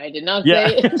either. I did not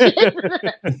say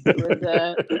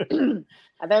it.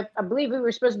 I believe we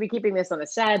were supposed to be keeping this on a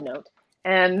sad note.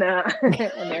 And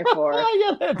therefore,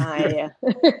 I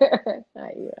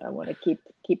want to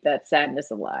keep that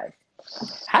sadness alive.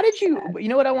 How did you? You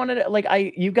know what I wanted?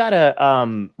 You got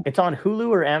it's on Hulu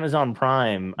or Amazon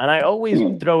Prime, and I always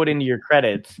throw it into your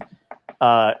credits.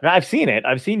 I've seen it.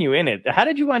 I've seen you in it. How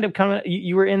did you wind up coming?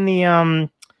 You were in the I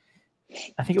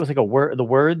think it was like the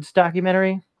Words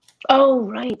documentary. Oh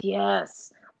right,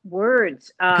 yes,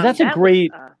 Words. That's a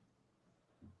great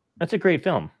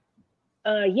film.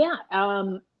 Yeah.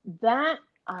 That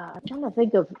I'm trying to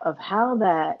think of how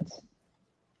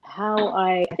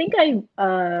I think I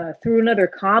through another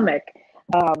comic.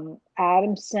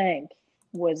 Adam Sank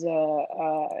was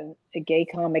a gay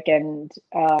comic, and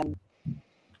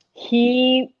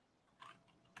he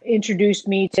introduced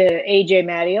me to AJ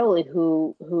Mattioli,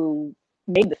 who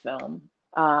made the film,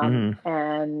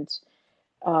 and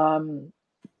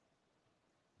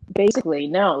basically,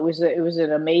 no, it was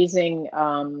an amazing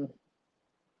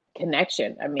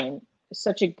connection. I mean,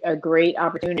 such a great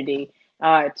opportunity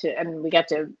and we got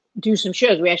to do some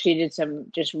shows. We actually did some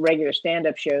just regular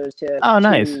stand-up shows to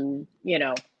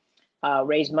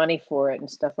raise money for it and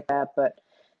stuff like that. But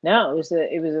No, it was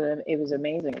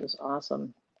amazing. It was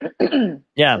awesome.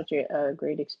 Yeah. Such a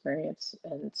great experience,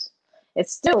 and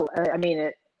it's still. I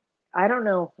mean, I don't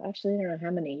know. Actually, I don't know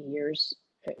how many years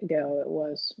ago it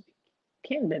was.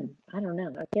 Can't have been. I don't know.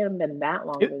 It can't have been that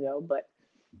long ago, but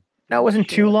no, it wasn't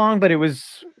too sure. long, but it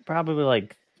was probably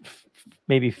like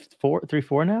maybe 4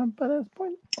 now by that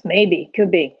point. Maybe could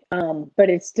be. But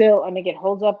it's still. I mean, it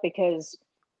holds up because,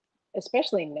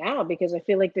 especially now, because I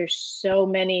feel like there's so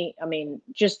many. I mean,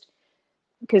 just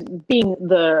because being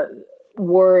the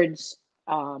words,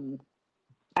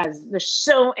 as there's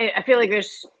so. I feel like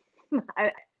there's.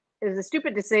 Is it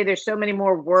stupid to say there's so many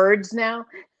more words now?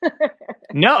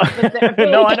 No,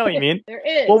 no, I know what you mean. There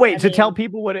is. Well, wait. Tell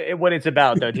people what it's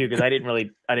about though, too, because I didn't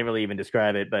really even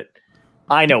describe it, but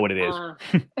I know what it is.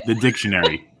 The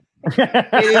dictionary. It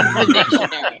is the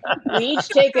dictionary.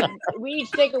 We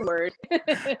each take a word.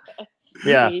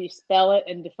 Yeah. We spell it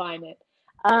and define it.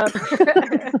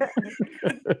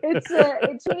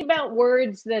 It's really about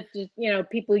words that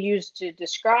people use to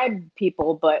describe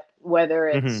people, but whether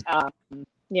it's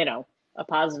a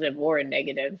positive or a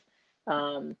negative,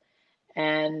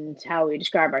 and how we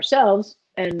describe ourselves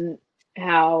and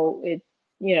how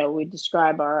we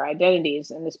describe our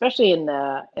identities, and especially in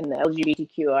the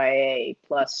LGBTQIA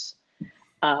plus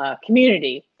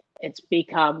community, it's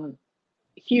become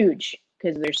huge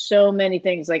because there's so many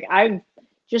things. Like I've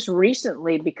just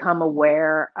recently become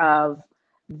aware of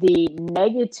the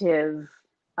negative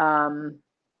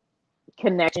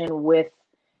connection with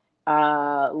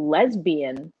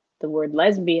lesbian, the word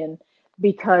lesbian,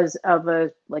 because of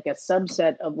a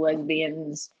subset of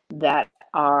lesbians that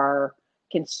are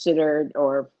considered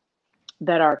or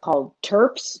that are called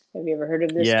TERFs. Have you ever heard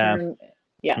of this term?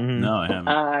 Yeah. Mm-hmm. No, I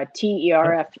haven't.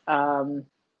 TERF,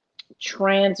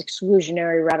 trans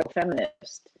exclusionary radical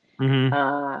feminist. Mm-hmm.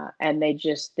 And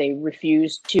they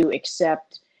refuse to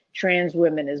accept trans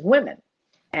women as women,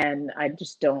 and I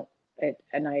just don't. I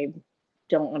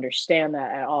don't understand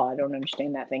that at all. I don't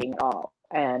understand that thinking at all,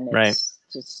 and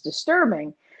it's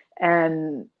disturbing.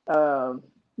 And a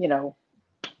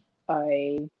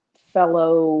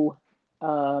fellow,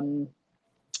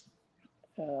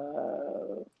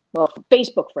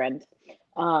 Facebook friend,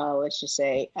 let's just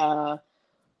say,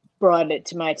 brought it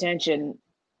to my attention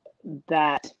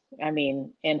that, I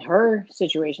mean, in her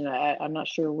situation, I'm not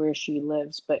sure where she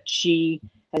lives, but she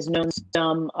has known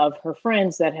some of her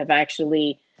friends that have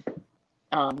actually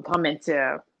come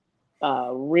into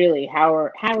really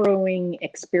harrowing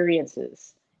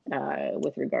experiences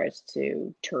with regards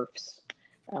to TERFs,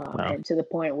 and to the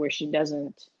point where she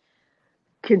doesn't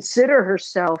consider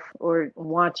herself or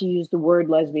want to use the word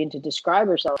lesbian to describe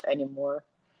herself anymore,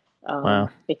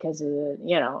 because of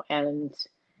and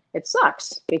it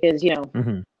sucks because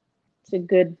it's a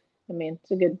good,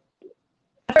 it's a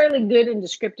fairly good and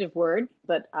descriptive word,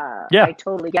 but I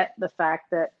totally get the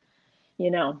fact that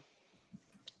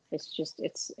it's just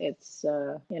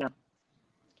so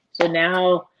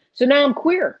now I'm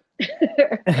queer.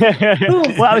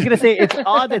 Well, I was gonna say it's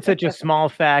odd that such a small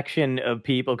faction of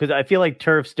people, because I feel like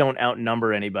TERFs don't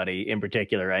outnumber anybody in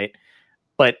particular, right?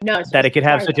 But that it could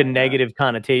have such a negative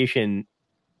connotation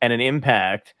and an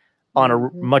impact on a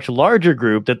much larger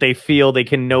group that they feel they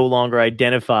can no longer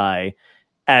identify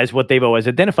as what they've always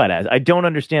identified as. I don't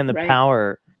understand the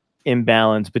power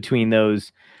imbalance between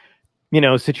those,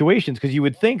 situations, because you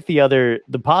would think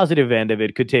the positive end of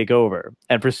it could take over.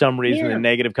 And for some reason, the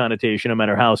negative connotation, no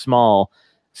matter how small,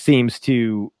 seems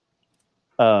to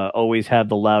always have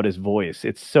the loudest voice.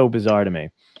 It's so bizarre to me.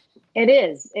 It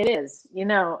is.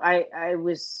 I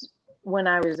was, when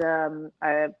I was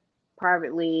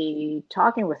privately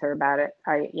talking with her about it,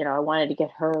 I wanted to get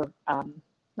her,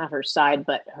 not her side,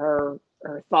 but her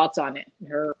thoughts on it,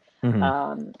 her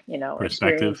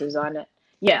experiences on it.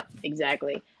 Yeah,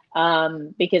 exactly.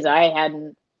 Because I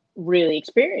hadn't really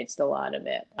experienced a lot of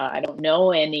it. I don't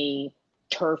know any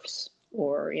TERFs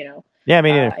or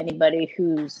anybody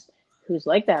who's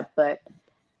like that, but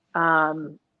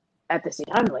at the same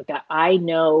time, like I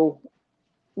know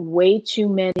way too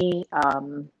many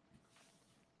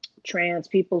trans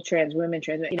people, trans women,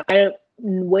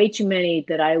 way too many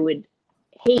that I would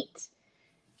hate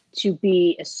to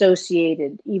be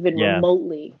associated even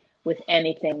remotely with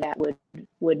anything that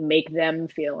would make them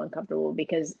feel uncomfortable,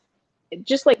 because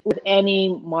just like with any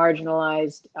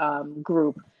marginalized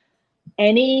group,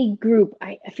 I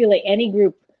feel like any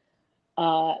group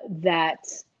that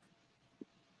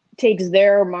takes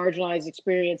their marginalized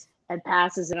experience and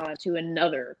passes it on to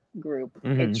another group,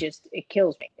 it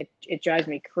kills me. It drives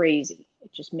me crazy.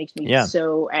 It just makes me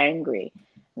so angry.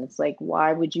 And it's like,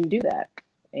 why would you do that?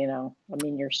 I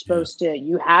mean, you're supposed to,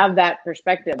 you have that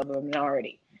perspective of a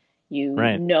minority. You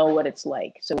know what it's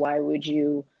like. So why would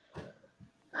you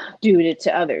do it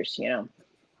to others, you know?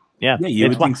 Yeah. You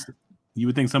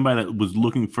would think somebody that was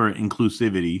looking for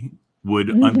inclusivity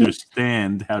would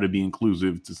understand how to be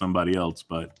inclusive to somebody else,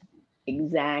 but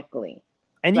exactly.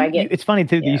 And so it's funny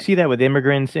too. You see that with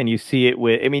immigrants, and you see it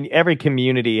with. I mean, every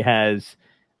community has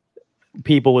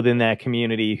people within that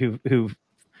community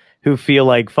who feel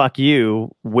like fuck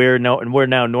you. We're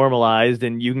now normalized,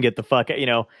 and you can get the fuck. You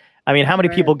know, I mean, how many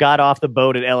people got off the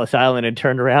boat at Ellis Island and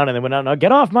turned around and then went out, "No,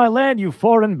 get off my land, you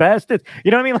foreign bastards!"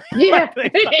 You know what I mean? Like, yeah,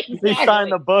 they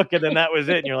signed the book, and then that was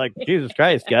it. And you're like, Jesus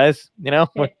Christ, guys, you know,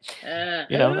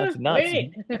 that's nuts.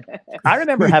 I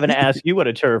remember having to ask you what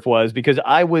a TERF was because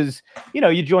I was,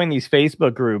 you join these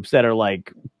Facebook groups that are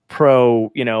like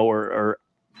pro, or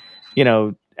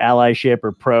allyship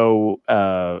or pro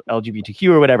LGBTQ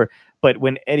or whatever. But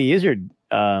when Eddie Izzard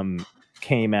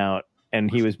came out, and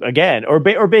he was again, or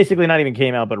basically not even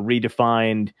came out, but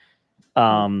redefined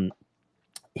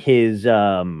his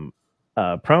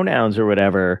pronouns or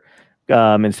whatever.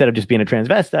 Instead of just being a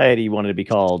transvestite, he wanted to be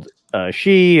called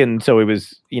she, and so it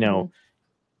was, she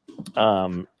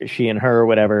and her or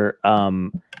whatever.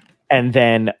 And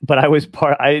then, but I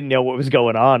didn't know what was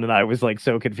going on, and I was like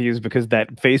so confused because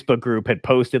that Facebook group had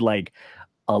posted like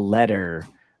a letter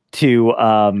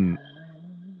to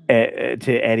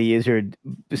Eddie Izzard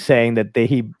saying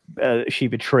that she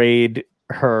betrayed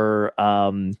her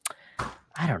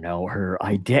I don't know, her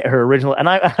original, and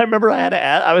I remember I had to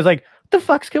ask, I was like, what the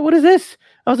fuck's good? What is this?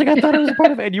 I was like, I thought it was a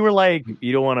part of it. And you were like,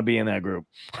 you don't want to be in that group.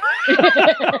 And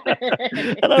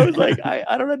I was like,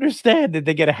 I don't understand. Did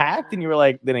they get hacked? And you were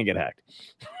like, they didn't get hacked.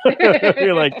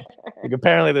 You're like,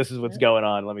 apparently this is what's going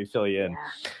on. Let me fill you in.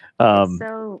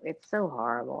 It's so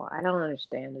horrible. I don't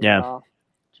understand it at all.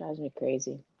 It drives me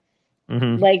crazy.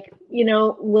 Mm-hmm. Like,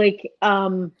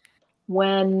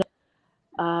 when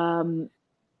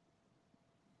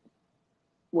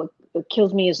what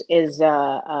kills me is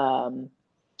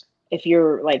if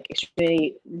you're like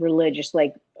extremely religious,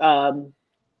 like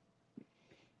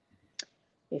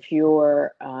if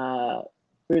you're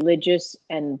religious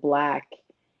and Black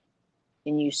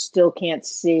and you still can't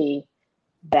see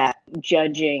that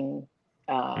judging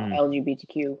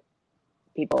LGBTQ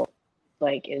people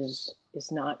like is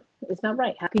not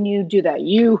right. How can you do that?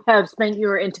 You have spent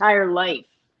your entire life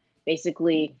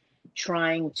basically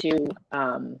trying to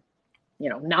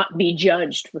not be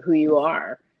judged for who you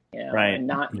are, right? And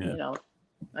not,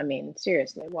 I mean,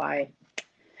 seriously, why?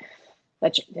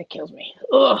 That kills me.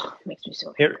 Ugh, makes me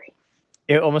so angry.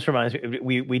 It almost reminds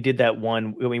me. We did that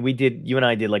one. I mean, you and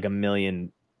I did like a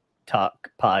million talk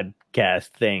podcast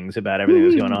things about everything that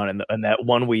was going on, and that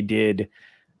one we did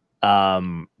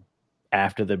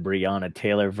after the Breonna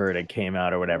Taylor verdict came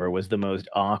out or whatever was the most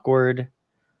awkward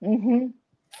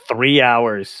 3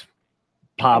 hours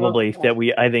probably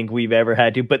that I think we've ever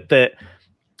had to. But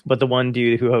the one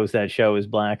dude who hosts that show is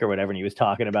Black or whatever, and he was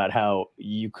talking about how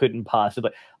you couldn't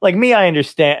possibly, like me, I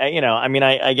understand, I mean,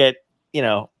 I get,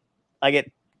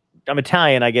 I'm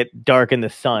Italian, I get dark in the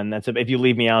sun. If you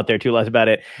leave me out there, too less about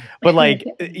it. But like,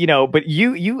 but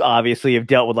you obviously have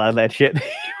dealt with a lot of that shit.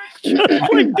 Just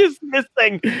like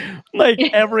dismissing like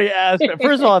every aspect.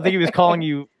 First of all, I think he was calling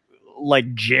you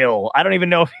like Jill. I don't even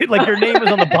know if like your name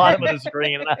is on the bottom of the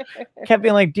screen, and I kept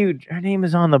being like, dude, her name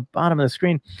is on the bottom of the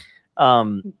screen.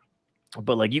 But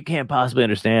like, you can't possibly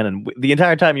understand. And the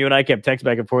entire time, you and I kept texting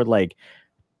back and forth, like,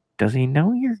 does he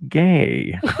know you're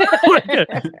gay?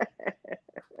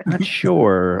 Not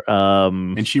sure.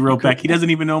 And she wrote back, he doesn't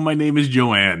even know my name is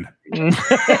Joanne.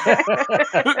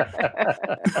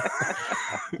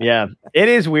 Yeah, it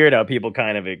is weird how people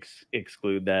kind of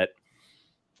exclude that.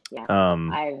 Yeah.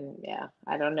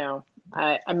 I don't know.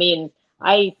 I mean,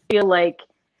 I feel like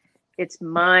it's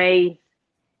my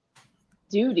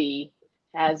duty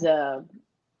as a,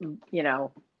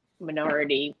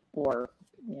 minority, or,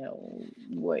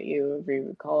 what you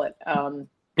would call it,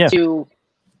 to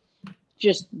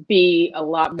just be a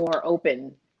lot more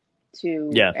open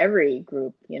to every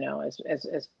group,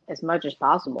 as much as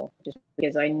possible, just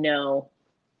because I know,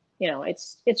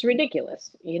 it's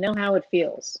ridiculous. You know how it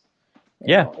feels.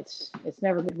 You know, it's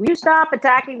never good. Will you stop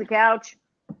attacking the couch?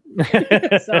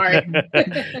 Sorry.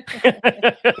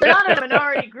 We're not a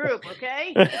minority group,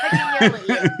 okay? I can yell at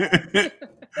you.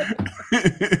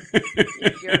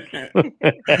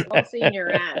 I'll see in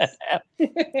your ass.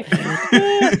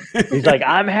 He's like,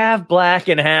 I'm half Black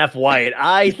and half white.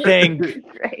 I think.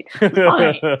 Right.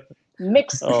 Fine.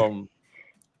 Mixed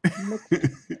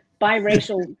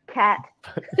biracial cat.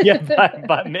 Yeah,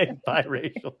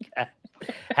 biracial cat.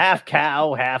 Half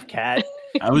cow, half cat.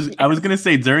 I was gonna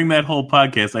say during that whole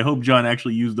podcast, I hope John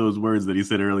actually used those words that he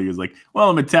said earlier. He's like, "Well,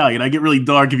 I'm Italian. I get really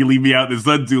dark if you leave me out in the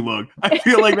sun too long." I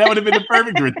feel like that would have been the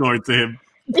perfect retort to him.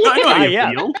 I know how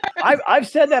you feel. I've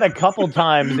said that a couple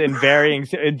times in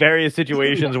various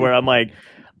situations where I'm like,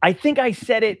 I think I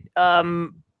said it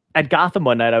at Gotham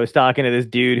one night. I was talking to this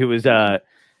dude who was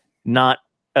not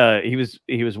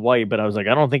he was white, but I was like,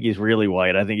 I don't think he's really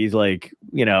white. I think he's like,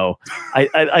 you know,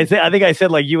 I think I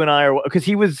said like you and I are, because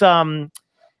he was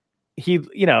he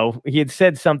had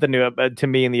said something to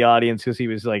me in the audience, because he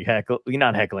was like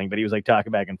not heckling, but he was like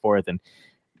talking back and forth,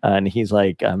 and he's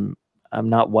like, I'm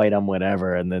not white, I'm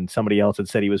whatever. And then somebody else had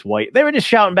said he was white. They were just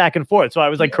shouting back and forth. So I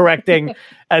was like correcting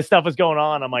as stuff was going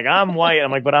on. I'm like, I'm white.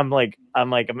 I'm like, but I'm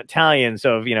Italian.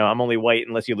 So, I'm only white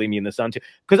unless you leave me in the sun too.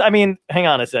 Because I mean, hang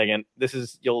on a second. I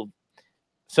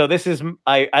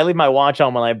leave my watch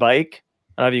on when I bike.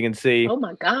 I don't know if you can see. Oh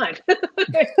my God.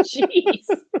 Jeez.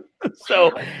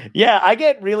 So yeah, I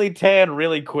get really tan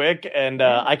really quick, and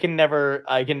I can never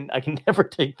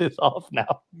take this off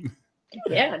now.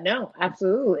 Yeah, no,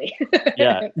 absolutely.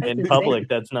 Yeah, in public,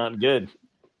 that's not good.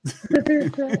 They're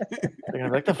gonna be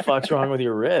like, the fuck's wrong with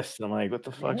your wrist? And I'm like, what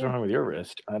the fuck's wrong with your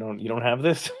wrist? You don't have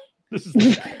this?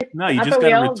 No, you just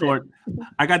gotta retort.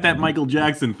 I got that Michael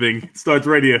Jackson thing. It starts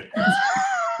right here.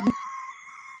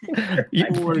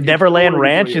 Neverland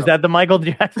Ranch? Is that the Michael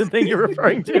Jackson thing you're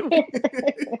referring to?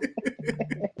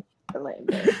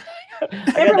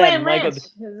 Neverland Ranch.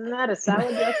 Isn't that a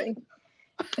salad dressing?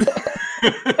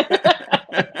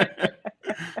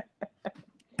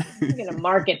 I'm gonna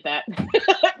market that.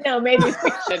 No, maybe we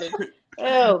shouldn't.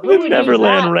 Oh,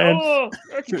 Neverland Ranch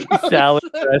salad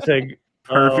dressing,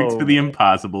 perfect for the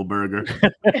Impossible Burger.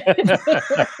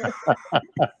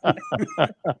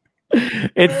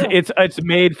 It's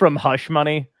made from hush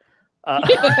money.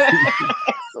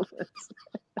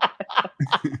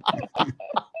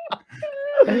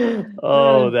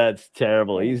 Oh, that's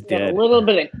terrible. He's dead. A little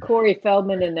bit of Corey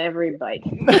Feldman in every bite.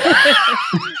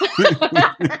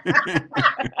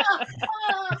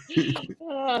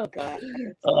 Oh God.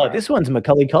 This one's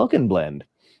Macaulay Culkin blend.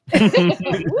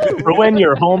 For when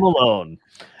you're home alone.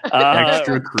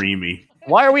 Extra creamy.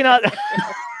 Why are we not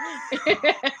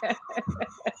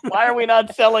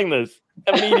selling this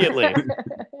immediately?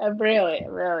 Really.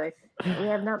 We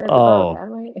have not been have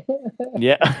we?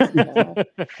 Yeah.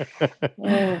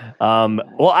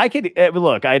 Well, I could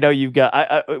look. I know you've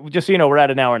got. Just so you know, we're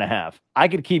at an hour and a half. I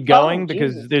could keep going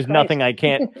because there's nothing I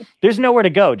can't. There's nowhere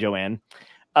to go, Joanne.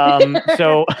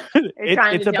 So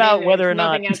it's about whether or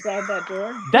not. Outside that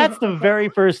door? That's the very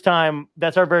first time.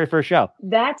 That's our very first show.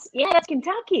 That's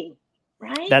Kentucky,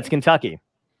 right? That's Kentucky.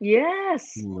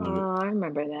 Yes. Oh, I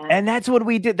remember that. And that's what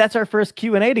we did. That's our first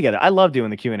Q&A together. I love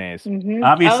doing the Q&As. Mm-hmm.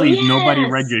 Obviously, nobody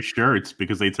read your shirts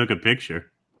because they took a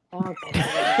picture. Okay.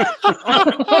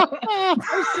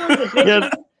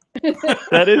 Yes.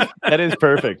 That is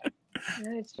perfect.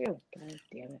 That is true. God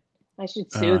damn it. I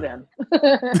should sue them.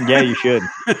 Yeah, you should.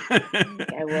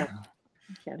 I will.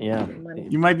 Yeah.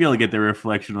 You might be able to get the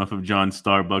reflection off of John's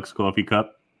Starbucks coffee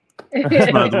cup.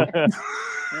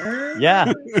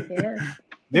 Yeah.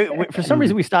 For some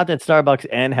reason, we stopped at Starbucks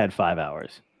and had 5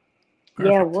 hours.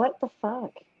 Perfect. Yeah, what the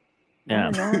fuck? Yeah.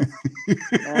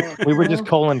 We were just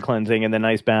colon cleansing in the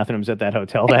nice bathrooms at that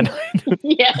hotel that night.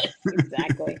 Yes,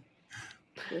 exactly.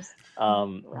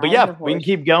 But yeah, we can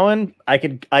keep going. I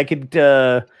could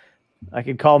call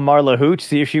Marla Hooch,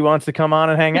 see if she wants to come on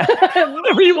and hang out.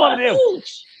 Whatever you want to do.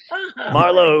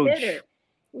 Marla Hooch.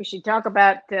 We should talk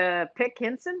about Pick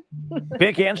Henson.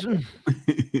 Pick Henson?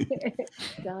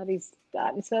 Dottie's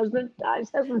husband.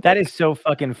 That is so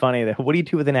fucking funny. What do you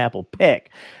do with an apple? Pick.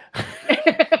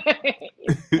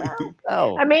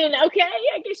 Well, I mean, okay,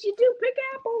 I guess you do pick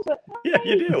apples. But yeah,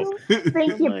 you do.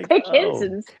 Think you pick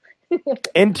Hensons.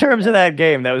 In terms of that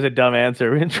game, that was a dumb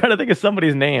answer. I'm trying to think of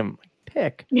somebody's name.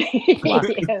 Pick. Yeah.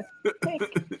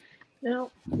 Pick. No.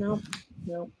 Oh,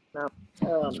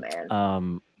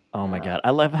 man. Oh my God!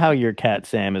 I love how your cat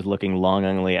Sam is looking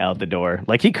longingly out the door,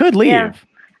 like he could leave. Yeah.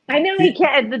 I know he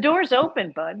can't. The door's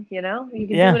open, bud. You can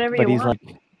do whatever you want.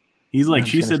 He's like,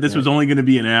 she said this was only going to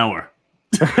be an hour.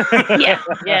 Yeah.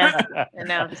 And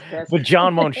now it's but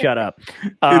John won't shut up.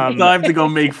 It's time to go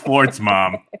make forts,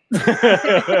 Mom. It's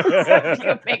time to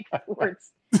go make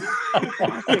forts.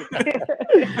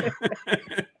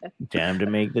 Time to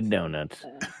make the donuts.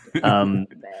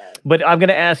 But I'm going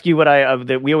to ask you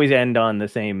that we always end on the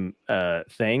same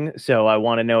thing. So I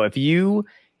want to know, if you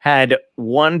had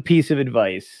one piece of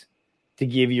advice to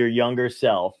give your younger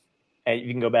self, and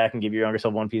you can go back and give your younger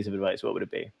self one piece of advice, what would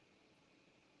it be?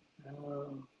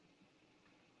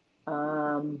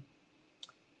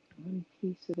 One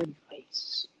piece of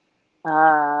advice.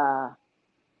 I'm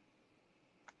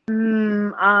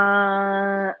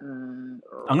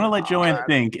gonna let Joanne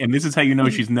think, and this is how you know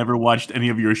she's never watched any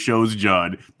of your shows,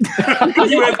 John.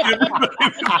 You ask everybody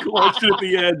this question at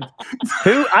the end.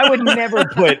 Who I would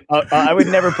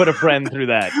never put a friend through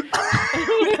that.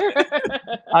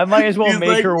 I might as well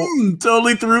make her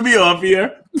totally threw me off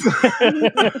here.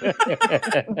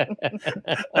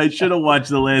 I should have watched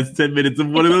the last 10 minutes of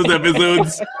one of those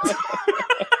episodes.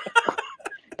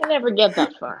 I never get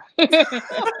that far.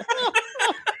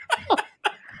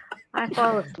 I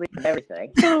fall asleep at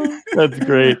everything. That's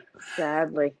great.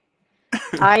 Sadly.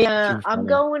 I'm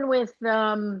going with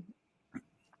if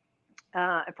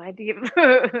I had to give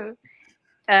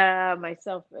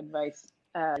myself advice,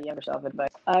 younger self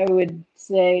advice, I would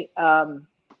say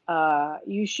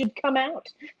you should come out.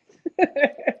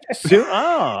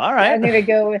 All right. I'm gonna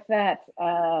go with that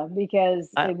because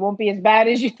it won't be as bad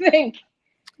as you think.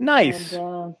 Nice.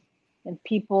 And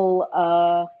people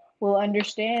will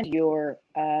understand your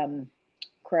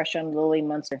crush on Lily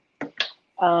Munster.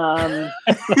 I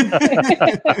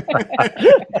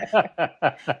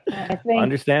think,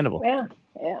 understandable. Yeah.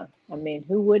 I mean,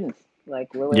 who wouldn't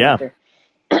like Lily Yeah.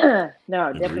 Munster?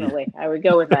 No, definitely. I would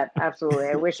go with that. Absolutely.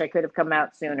 I wish I could have come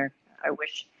out sooner. I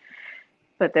wish,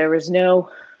 but there's no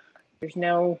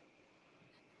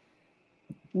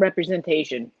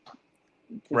representation.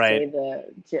 Right. To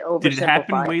oversimplify. Did it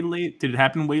happen way late? Did it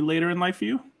happen way later in life for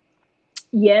you?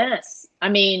 Yes. I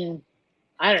mean,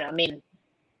 I don't know. I mean,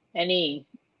 any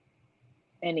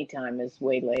time is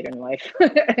way later in life.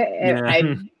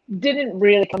 I didn't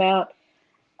really come out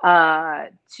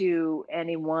to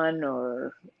anyone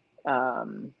or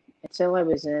until I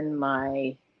was in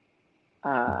my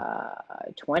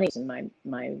 20s, in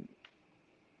my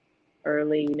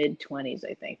early mid-20s,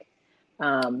 I think.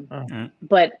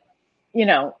 But you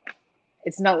know,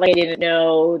 it's not like I didn't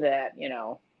know that, you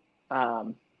know,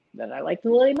 that I liked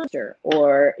Lily Munster,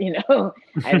 or, you know,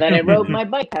 that I rode my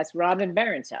bike past Robin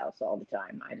Barron's house all the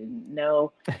time. I didn't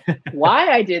know why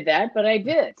I did that, but I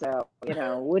did. So, you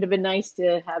know, it would have been nice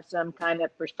to have some kind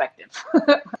of perspective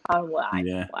on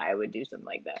why I would do something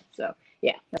like that. So,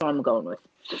 yeah, that's what I'm going with.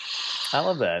 I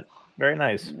love that. Very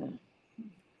nice.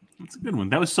 That's a good one.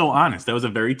 That was so honest. That was a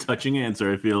very touching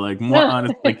answer. I feel like more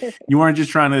honest. Like you weren't just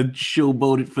trying to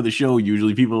showboat it for the show.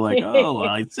 Usually people are like, "Oh, well,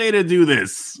 I'd say to do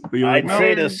this." But you're like, I'd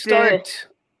say to start.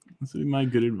 That's my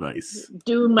good advice.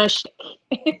 Do my shtick.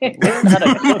 Learn how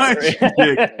to cook.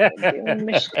 Do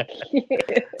my shtick.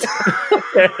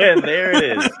 And there it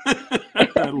is.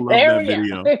 I love that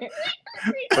video.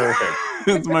 Perfect.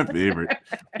 That's my favorite.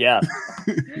 Yeah.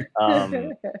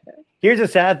 Here's a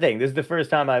sad thing. This is the first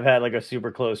time I've had like a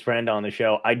super close friend on the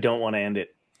show. I don't want to end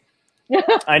it.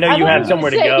 I know you have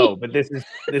somewhere to go, but this is.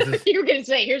 You were gonna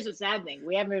say, here's the sad thing.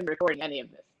 We haven't been recording any of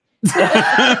this.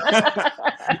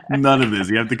 None of this.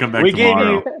 You have to come back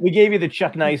tomorrow. We gave you the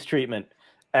Chuck Nice treatment,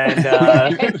 and all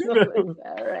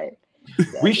right.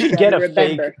 We should get a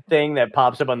fake thing that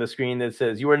pops up on the screen that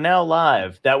says "You are now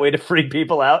live." That way to freak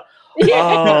people out.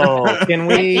 Yeah. Oh, can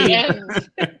we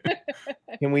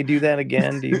do that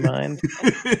again? Do you mind?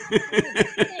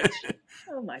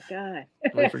 Oh my God.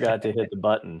 We forgot to hit the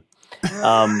button.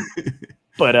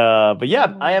 But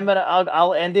yeah,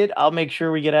 I'll end it. I'll make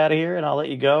sure we get out of here and I'll let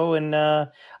you go. And I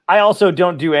also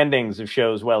don't do endings of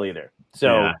shows well either.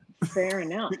 So fair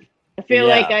enough. I feel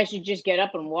like I should just get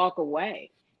up and walk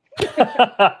away.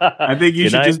 I think you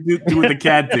should just do what the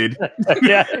cat did.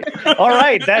 Yeah. All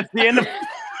right. That's the end of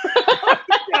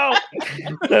no,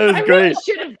 that was great.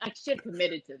 I should have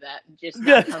committed to that and just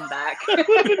not come back.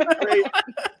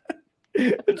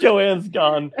 Joanne's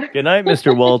gone. Good night,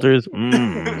 Mr. Walters.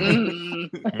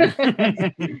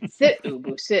 Sit,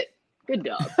 Ubu, sit. Good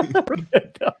dog.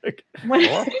 Good dog. Where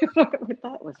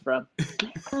that was from.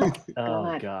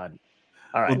 Oh, God.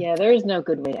 All right. Yeah, there is no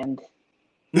good way to end.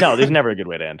 No, there's never a good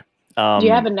way to end. Do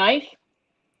you have a knife?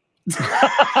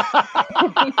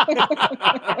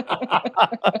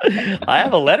 I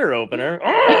have a letter opener.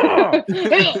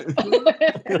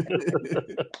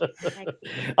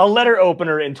 A letter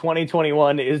opener in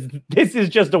 2021 is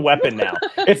just a weapon now.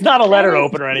 It's not a letter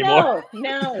opener anymore.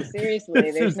 No, seriously.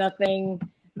 There's nothing.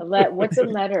 What's a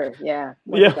letter? Yeah.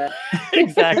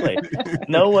 Exactly.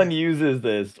 No one uses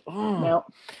this. No.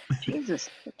 Jesus,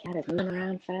 the cat is moving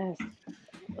around fast.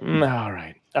 All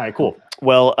right, cool.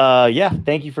 Well,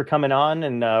 thank you for coming on,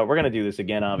 and we're gonna do this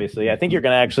again. Obviously, I think you're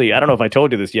gonna actually. I don't know if I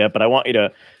told you this yet, but I want you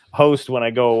to host when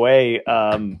I go away.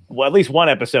 Well, at least one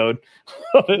episode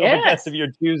of a guest of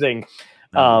your choosing.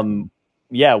 When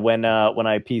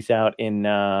I peace out in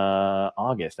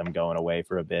August, I'm going away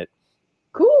for a bit.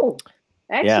 Cool.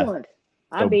 Excellent.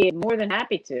 So- I'd be more than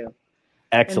happy to.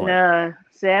 Excellent. And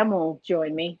Sam will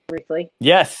join me briefly.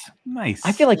 Yes. Nice.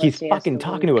 I feel like he's Once he has fucking to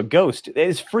talking leave. to a ghost. It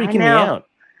is freaking me know. out.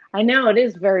 I know it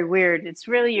is very weird. It's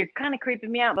really, you're kind of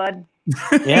creeping me out, bud.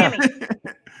 Yeah.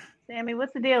 Sammy,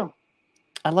 what's the deal?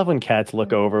 I love when cats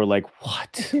look over like,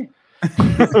 what?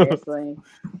 Seriously.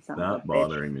 Stop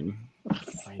bothering me. Why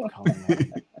are you calling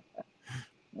that?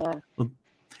 Yeah.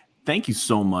 Thank you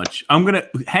so much. I'm going to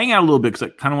hang out a little bit because I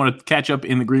kind of want to catch up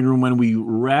in the green room when we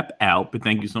wrap out. But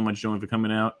thank you so much, Joan, for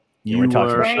coming out. You were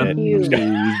talking are Thank you.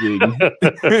 amazing.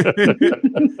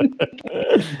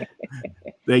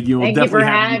 Thank you. We'll Thank you definitely for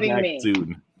have you having back me.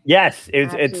 soon. Yes,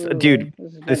 it's Absolutely. dude.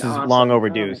 This has been This is awesome. long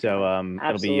overdue. Oh my So God.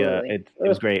 it'll be Absolutely. it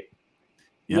was great.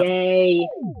 Yep. Yay.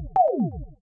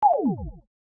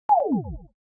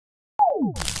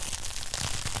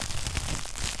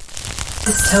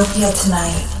 Dystopia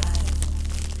tonight.